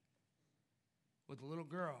pregnant with a little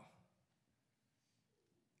girl.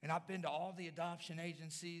 And I've been to all the adoption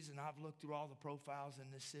agencies, and I've looked through all the profiles in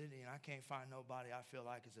this city, and I can't find nobody I feel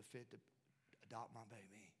like is a fit to adopt my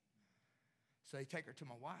baby. So they take her to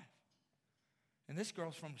my wife. And this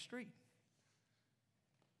girl's from the street.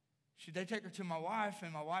 They take her to my wife,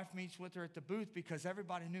 and my wife meets with her at the booth because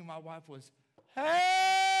everybody knew my wife was,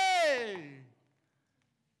 hey!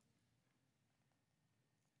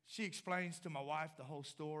 She explains to my wife the whole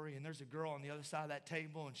story, and there's a girl on the other side of that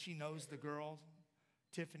table, and she knows the girl,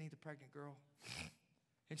 Tiffany, the pregnant girl.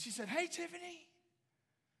 And she said, hey, Tiffany.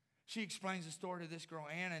 She explains the story to this girl,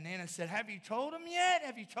 Anna, and Anna said, have you told him yet?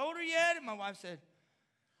 Have you told her yet? And my wife said,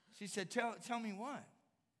 tell me what?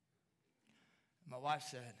 And my wife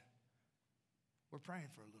said, we're praying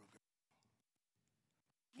for a little girl.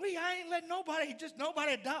 I ain't letting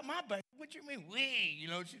nobody adopt my baby. What you mean, we? You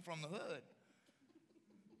know, she's from the hood.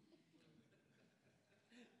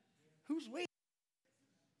 Who's we?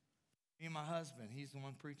 Me and my husband. He's the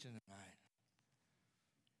one preaching tonight.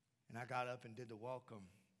 And I got up and did the welcome.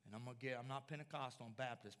 And I'm not Pentecostal, I'm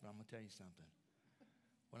Baptist, but I'm going to tell you something.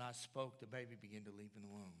 When I spoke, the baby began to leap in the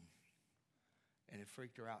womb. And it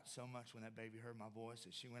freaked her out so much when that baby heard my voice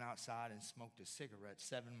that she went outside and smoked a cigarette,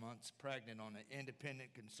 7 months pregnant on an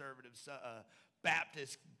independent, conservative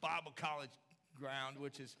Baptist Bible college ground,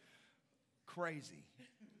 which is crazy.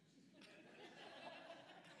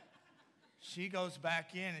 She goes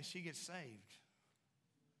back in and she gets saved.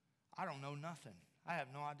 I don't know nothing. I have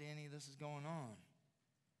no idea any of this is going on.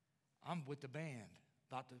 I'm with the band,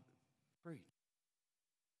 about to preach.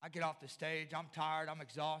 I get off the stage. I'm tired. I'm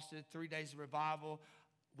exhausted. 3 days of revival.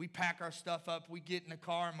 We pack our stuff up. We get in the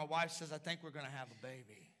car, and my wife says, I think we're going to have a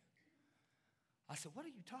baby. I said, what are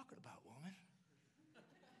you talking about, woman?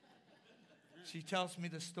 She tells me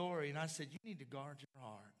the story, and I said, you need to guard your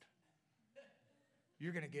heart.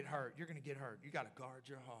 You're going to get hurt. You're going to get hurt. You got to guard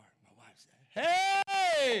your heart. My wife said,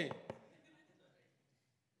 hey!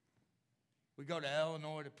 We go to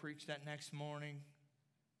Illinois to preach that next morning.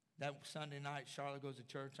 That Sunday night, Charlotte goes to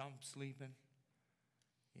church. I'm sleeping.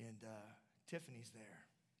 And Tiffany's there.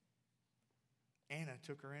 Anna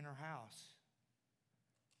took her in her house.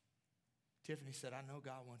 Tiffany said, I know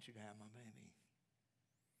God wants you to have my baby.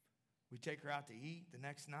 We take her out to eat the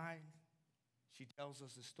next night. She tells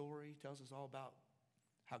us the story, tells us all about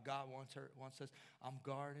how God wants us. I'm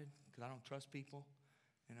guarded because I don't trust people.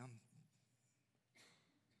 And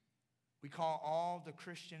we call all the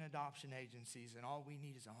Christian adoption agencies, and all we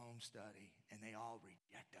need is a home study, and they all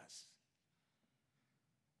reject us.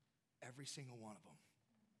 Every single one of them.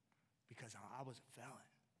 Because I was a felon.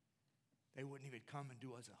 They wouldn't even come and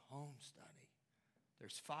do us a home study.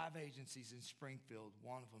 There's 5 agencies in Springfield.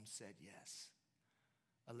 One of them said yes.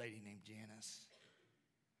 A lady named Janice.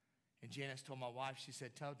 And Janice told my wife, she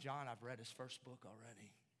said, tell John I've read his first book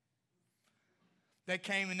already. They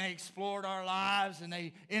came and they explored our lives and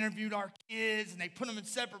they interviewed our kids and they put them in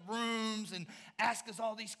separate rooms and asked us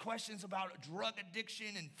all these questions about drug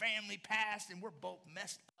addiction and family past, and we're both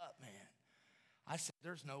messed up, man. I said,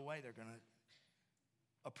 there's no way they're going to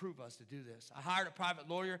approve us to do this. I hired a private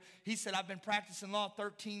lawyer. He said, I've been practicing law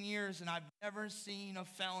 13 years and I've never seen a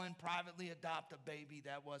felon privately adopt a baby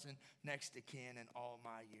that wasn't next to kin in all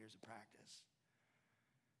my years of practice.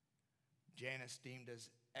 Janice deemed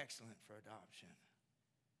us excellent for adoption.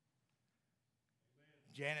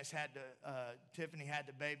 Tiffany had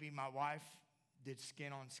the baby. My wife did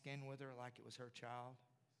skin on skin with her like it was her child.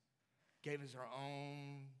 Gave us our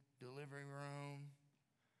own delivery room.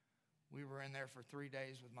 We were in there for 3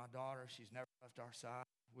 days with my daughter. She's never left our side.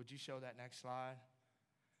 Would you show that next slide?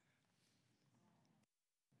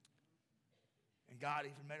 And God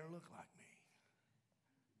even made her look like me.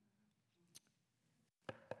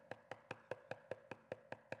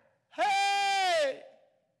 Hey!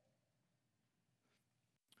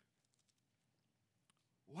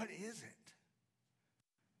 What is it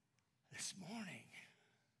this morning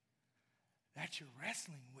that you're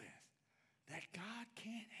wrestling with that God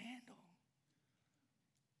can't handle?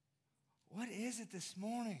 What is it this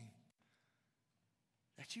morning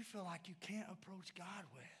that you feel like you can't approach God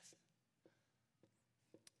with?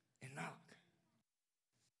 And knock.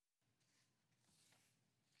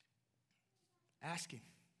 Ask Him.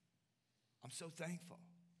 I'm so thankful.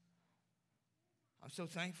 I'm so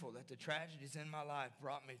thankful that the tragedies in my life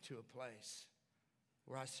brought me to a place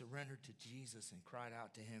where I surrendered to Jesus and cried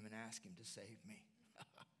out to Him and asked Him to save me.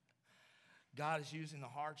 God is using the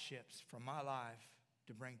hardships from my life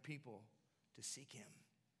to bring people to seek Him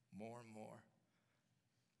more and more.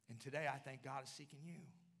 And today I think God is seeking you.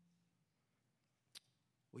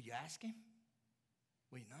 Will you ask Him?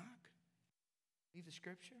 Will you knock? Leave the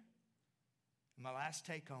scripture. And my last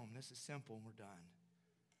take home, this is simple and we're done.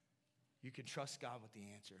 You can trust God with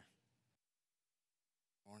the answer.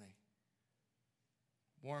 Morning.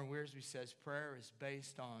 Warren Wiersbe says prayer is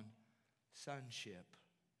based on sonship.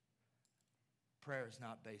 Prayer is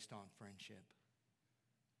not based on friendship.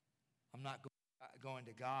 I'm not going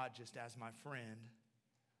to God just as my friend.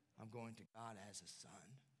 I'm going to God as a son.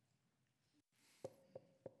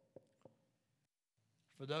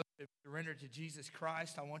 For those who have surrendered to Jesus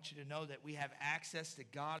Christ, I want you to know that we have access to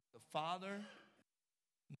God the Father.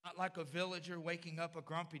 Not like a villager waking up a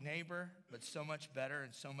grumpy neighbor, but so much better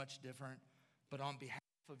and so much different. But on behalf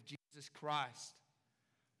of Jesus Christ,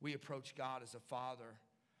 we approach God as a Father.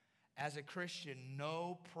 As a Christian,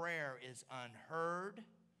 no prayer is unheard,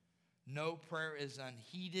 no prayer is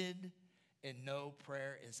unheeded, and no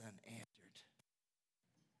prayer is unanswered.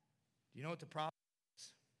 Do you know what the problem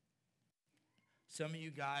is? Some of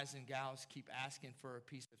you guys and gals keep asking for a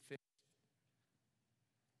piece of fish.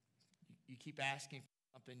 You keep asking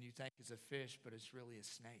for something you think is a fish, but it's really a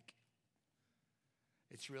snake.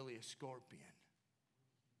 It's really a scorpion.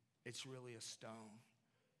 It's really a stone.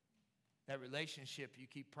 That relationship you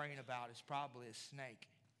keep praying about is probably a snake.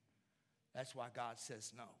 That's why God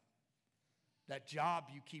says no. That job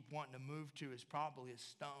you keep wanting to move to is probably a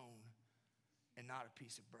stone and not a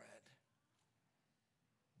piece of bread.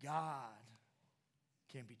 God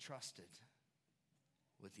can be trusted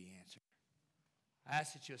with the answer. I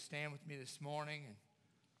ask that you'll stand with me this morning, and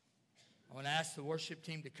I want to ask the worship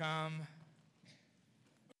team to come.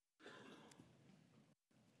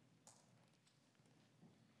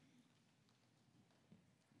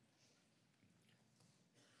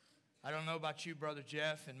 I don't know about you, Brother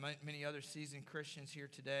Jeff, and many other seasoned Christians here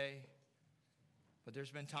today, but there's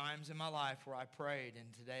been times in my life where I prayed,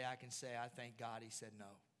 and today I can say, I thank God He said no.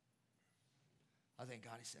 I thank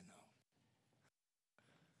God He said no.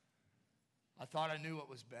 I thought I knew what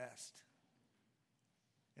was best.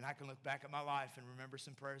 And I can look back at my life and remember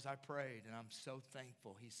some prayers I prayed, and I'm so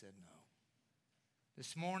thankful He said no.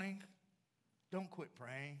 This morning, don't quit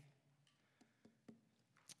praying.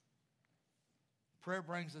 Prayer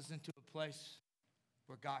brings us into a place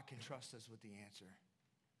where God can trust us with the answer.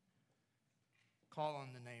 Call on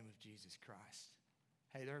the name of Jesus Christ.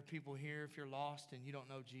 Hey, there are people here, if you're lost and you don't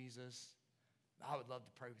know Jesus, I would love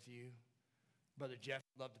to pray with you. Brother Jeff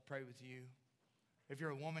would love to pray with you. If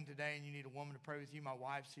you're a woman today and you need a woman to pray with you, my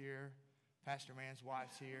wife's here. Pastor Mann's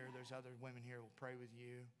wife's here. There's other women here who will pray with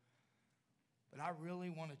you. But I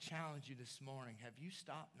really want to challenge you this morning. Have you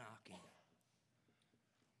stopped knocking?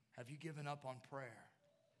 Have you given up on prayer?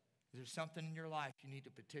 Is there something in your life you need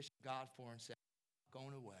to petition God for and say, I'm not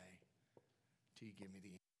going away till you give me the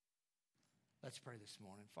answer? Let's pray this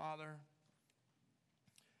morning. Father,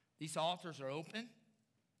 these altars are open.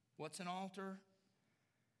 What's an altar?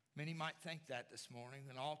 Many might think that this morning.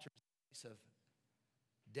 An altar is a place of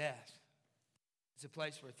death. It's a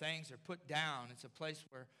place where things are put down. It's a place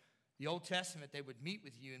where the Old Testament, they would meet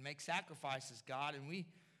with you and make sacrifices, God. And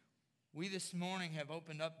we this morning have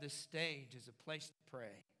opened up this stage as a place to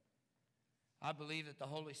pray. I believe that the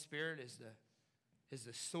Holy Spirit is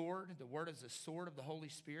the sword. The Word is the sword of the Holy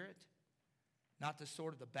Spirit, not the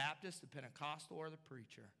sword of the Baptist, the Pentecostal, or the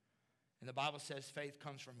preacher. And the Bible says faith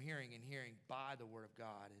comes from hearing, and hearing by the Word of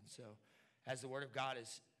God. And so as the Word of God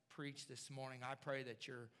is preached this morning, I pray that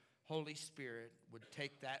your Holy Spirit would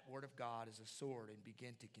take that Word of God as a sword and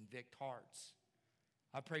begin to convict hearts.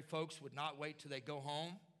 I pray folks would not wait till they go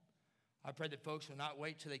home. I pray that folks will not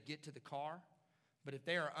wait till they get to the car, But if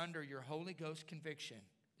they are under your Holy Ghost conviction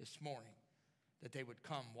this morning, that they would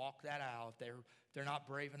come, walk that aisle. If they're not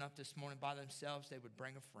brave enough this morning by themselves, they would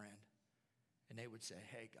bring a friend. And they would say,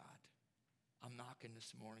 hey, God, I'm knocking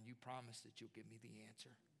this morning. You promised that you'll give me the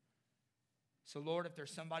answer. So, Lord, if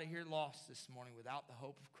there's somebody here lost this morning without the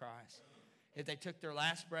hope of Christ, if they took their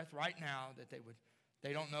last breath right now, that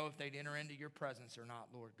they don't know if they'd enter into your presence or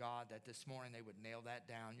not, Lord God, that this morning they would nail that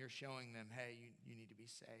down. You're showing them, hey, you need to be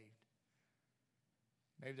saved.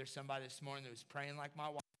 Maybe there's somebody this morning that was praying like my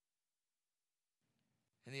wife,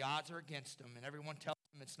 and the odds are against them, and everyone tells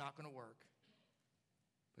them it's not going to work.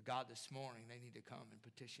 But God, this morning, they need to come and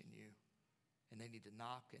petition you, and they need to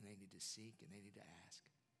knock, and they need to seek, and they need to ask.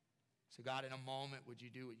 So God, in a moment, would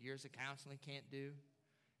you do what years of counseling can't do?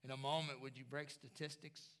 In a moment, would you break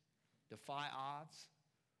statistics, defy odds?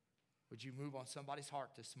 Would you move on somebody's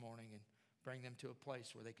heart this morning and bring them to a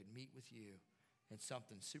place where they could meet with you and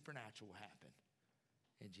something supernatural will happen?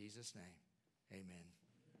 In Jesus' name, amen.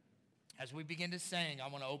 As we begin to sing, I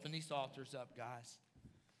want to open these altars up, guys.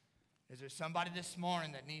 Is there somebody this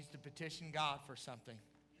morning that needs to petition God for something?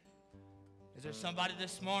 Is there somebody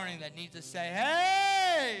this morning that needs to say,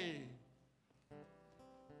 hey,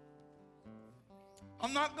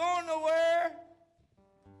 I'm not going nowhere.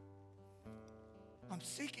 I'm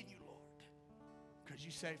seeking you, Lord. Because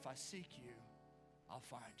you say if I seek you, I'll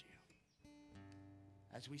find you.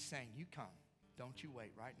 As we sing, you come. Don't you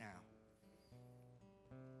wait right now.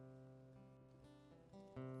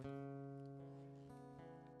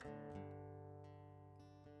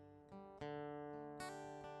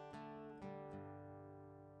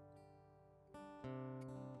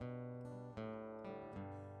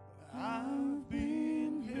 I've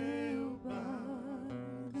been held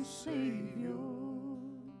by the Savior.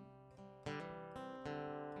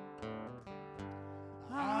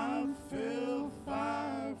 I've felt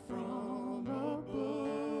fire from above.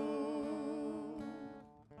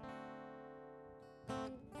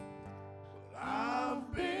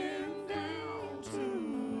 I've been down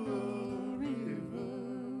to a river.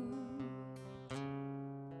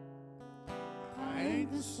 I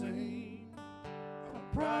ain't the same. A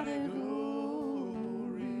prodigal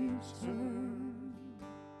return.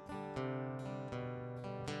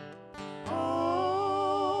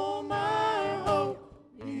 All my hope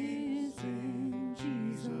is in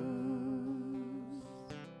Jesus.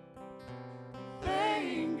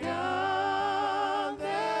 Thank God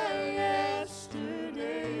that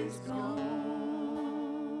yesterday's gone.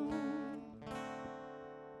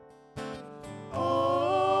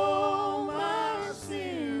 All my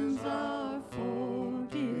sins are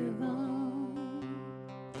forgiven.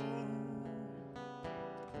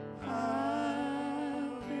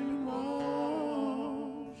 I've been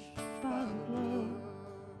washed by the blood.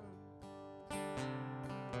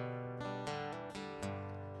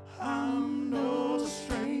 I'm no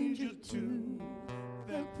stranger to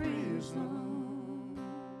the prison.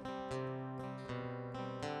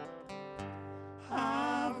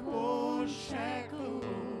 I've worn shackles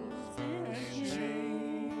and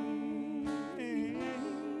chains,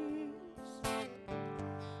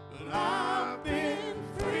 but I've been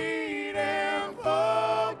freed and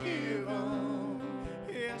forgiven.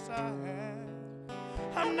 Yes, I have.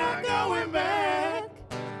 I'm not going back.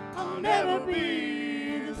 I'll never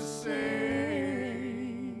be the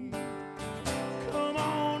same. Come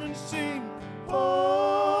on and sing.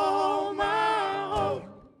 Oh, my hope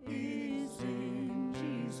is in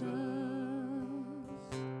Jesus.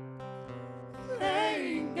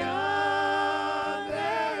 Thank God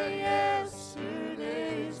that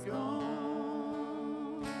yesterday's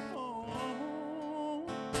gone.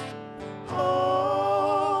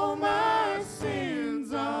 All my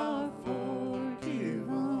sins are forgiven.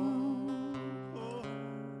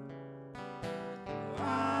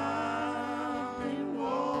 I've been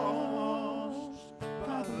washed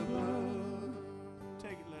by the blood.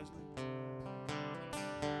 Take it, Leslie.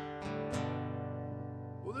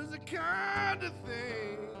 Well, there's a kind of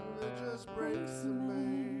thing that just breaks a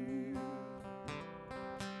man.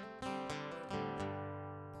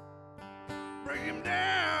 Bring him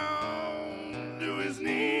down to his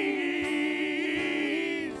knees.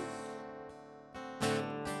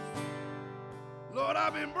 Lord,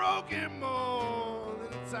 I've been broken more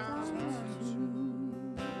than a thousand times.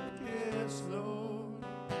 Yes, Lord,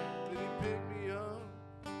 did he pick me up?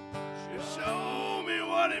 Show me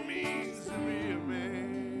what it means to be a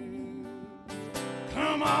man.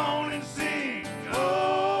 Come on and sing.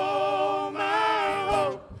 Oh, my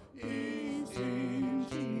hope is in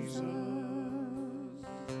Jesus.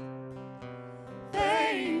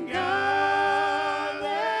 Thank God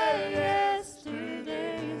that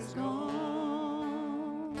yesterday's gone.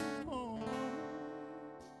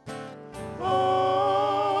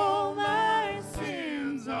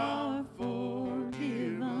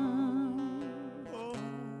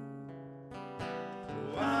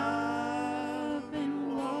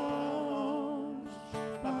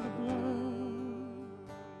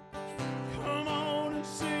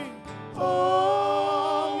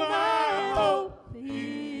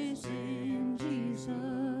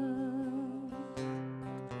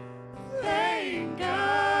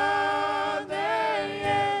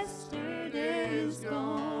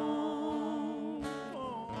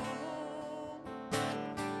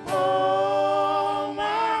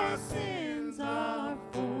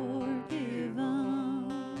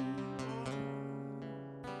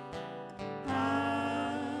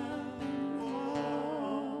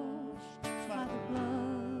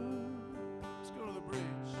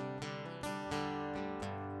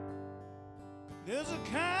 There's a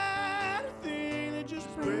kind of thing that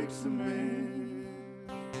just breaks a man.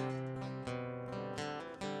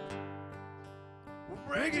 Will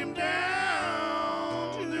break him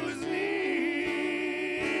down to his knees.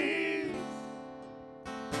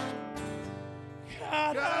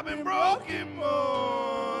 God, I've been broken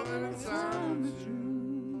more than a time that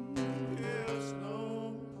you. Yes,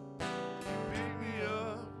 Lord, pick me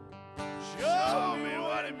up. Show me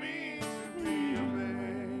what it means to be a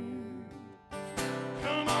man.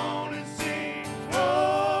 Come on and sing.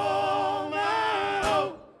 Oh, my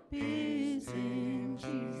hope is in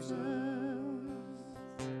Jesus.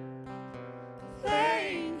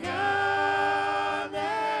 Thank God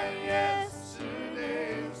that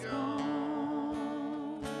yesterday's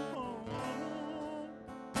gone.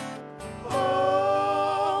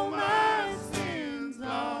 Oh, my sins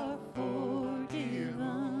are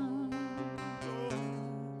forgiven.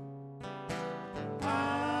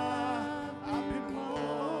 I've been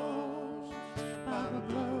washed by the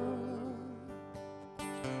blood.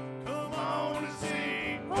 Come on and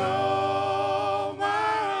sing. Oh, my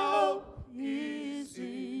hope is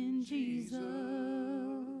in Jesus.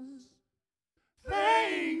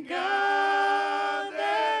 Thank God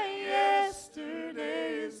that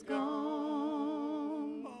yesterday's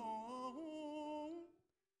gone.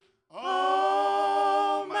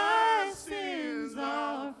 All my sins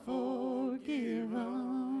are forgiven.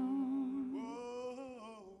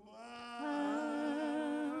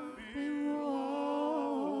 I've been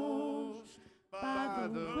washed by the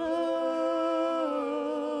blood.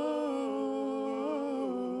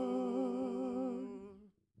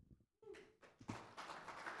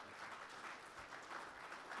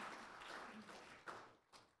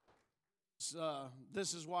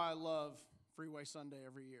 This is why I love Freeway Sunday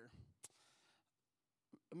every year.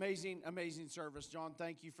 Amazing, amazing service. John,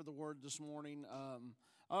 thank you for the word this morning. I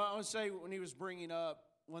want to say when he was bringing up,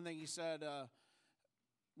 one thing he said,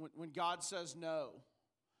 when God says no,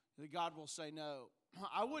 that God will say no.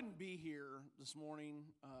 I wouldn't be here this morning,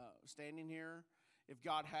 standing here, if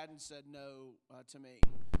God hadn't said no to me.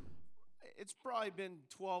 It's probably been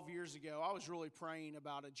 12 years ago. I was really praying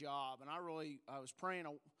about a job, and I was praying,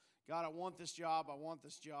 God, I want this job,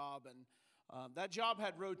 and that job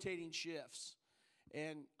had rotating shifts,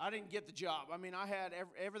 and I didn't get the job. I mean, I had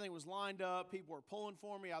everything was lined up. People were pulling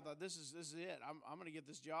for me. I thought, this is it. I'm going to get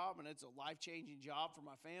this job, and it's a life-changing job for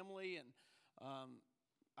my family, and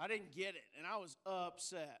I didn't get it, and I was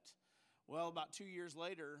upset. Well, about 2 years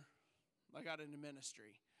later, I got into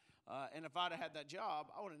ministry. And if I'd have had that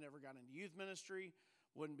job, I would have never got into youth ministry,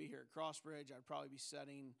 wouldn't be here at Crossbridge. I'd probably be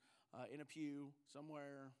sitting in a pew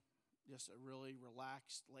somewhere, just a really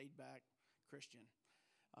relaxed, laid-back Christian.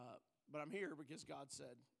 But I'm here because God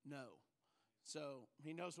said no. So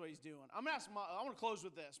he knows what he's doing. I want to close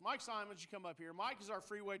with this. Mike Simons, you come up here. Mike is our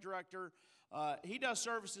freeway director. He does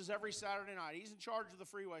services every Saturday night. He's in charge of the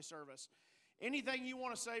freeway service. Anything you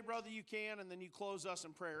want to say, brother, you can, and then you close us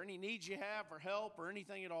in prayer. Any needs you have for help or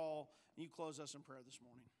anything at all, you close us in prayer this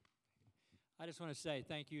morning. I just want to say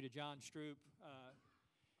thank you to John Stroop,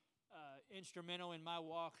 instrumental in my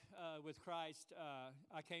walk with Christ.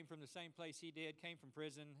 I came from the same place he did, came from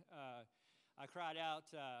prison. I cried out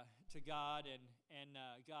to God, and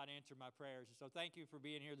God answered my prayers. So thank you for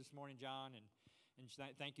being here this morning, John, and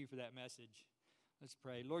thank you for that message. Let's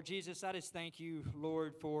pray. Lord Jesus, I just thank you,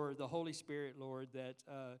 Lord, for the Holy Spirit, Lord, that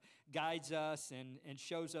guides us and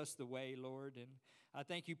shows us the way, Lord. And I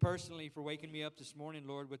thank you personally for waking me up this morning,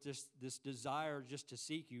 Lord, with this desire just to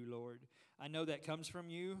seek you, Lord. I know that comes from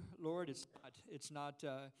you, Lord. It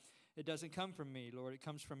doesn't come from me, Lord. It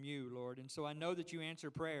comes from you, Lord. And so I know that you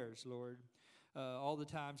answer prayers, Lord. All the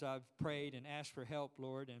times I've prayed and asked for help,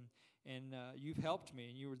 Lord, and you've helped me,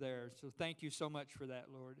 and you were there. So thank you so much for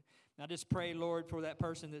that, Lord. And I just pray, Lord, for that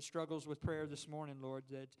person that struggles with prayer this morning, Lord,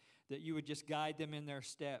 that you would just guide them in their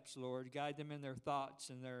steps, Lord, guide them in their thoughts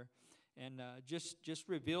and just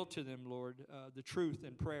reveal to them, Lord, the truth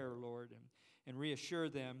in prayer, Lord, and reassure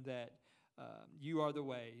them that you are the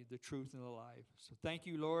way, the truth, and the life. So thank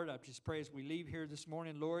you, Lord. I just pray as we leave here this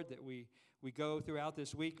morning, Lord, that we go throughout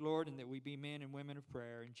this week, Lord, and that we be men and women of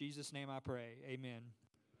prayer. In Jesus' name I pray. Amen.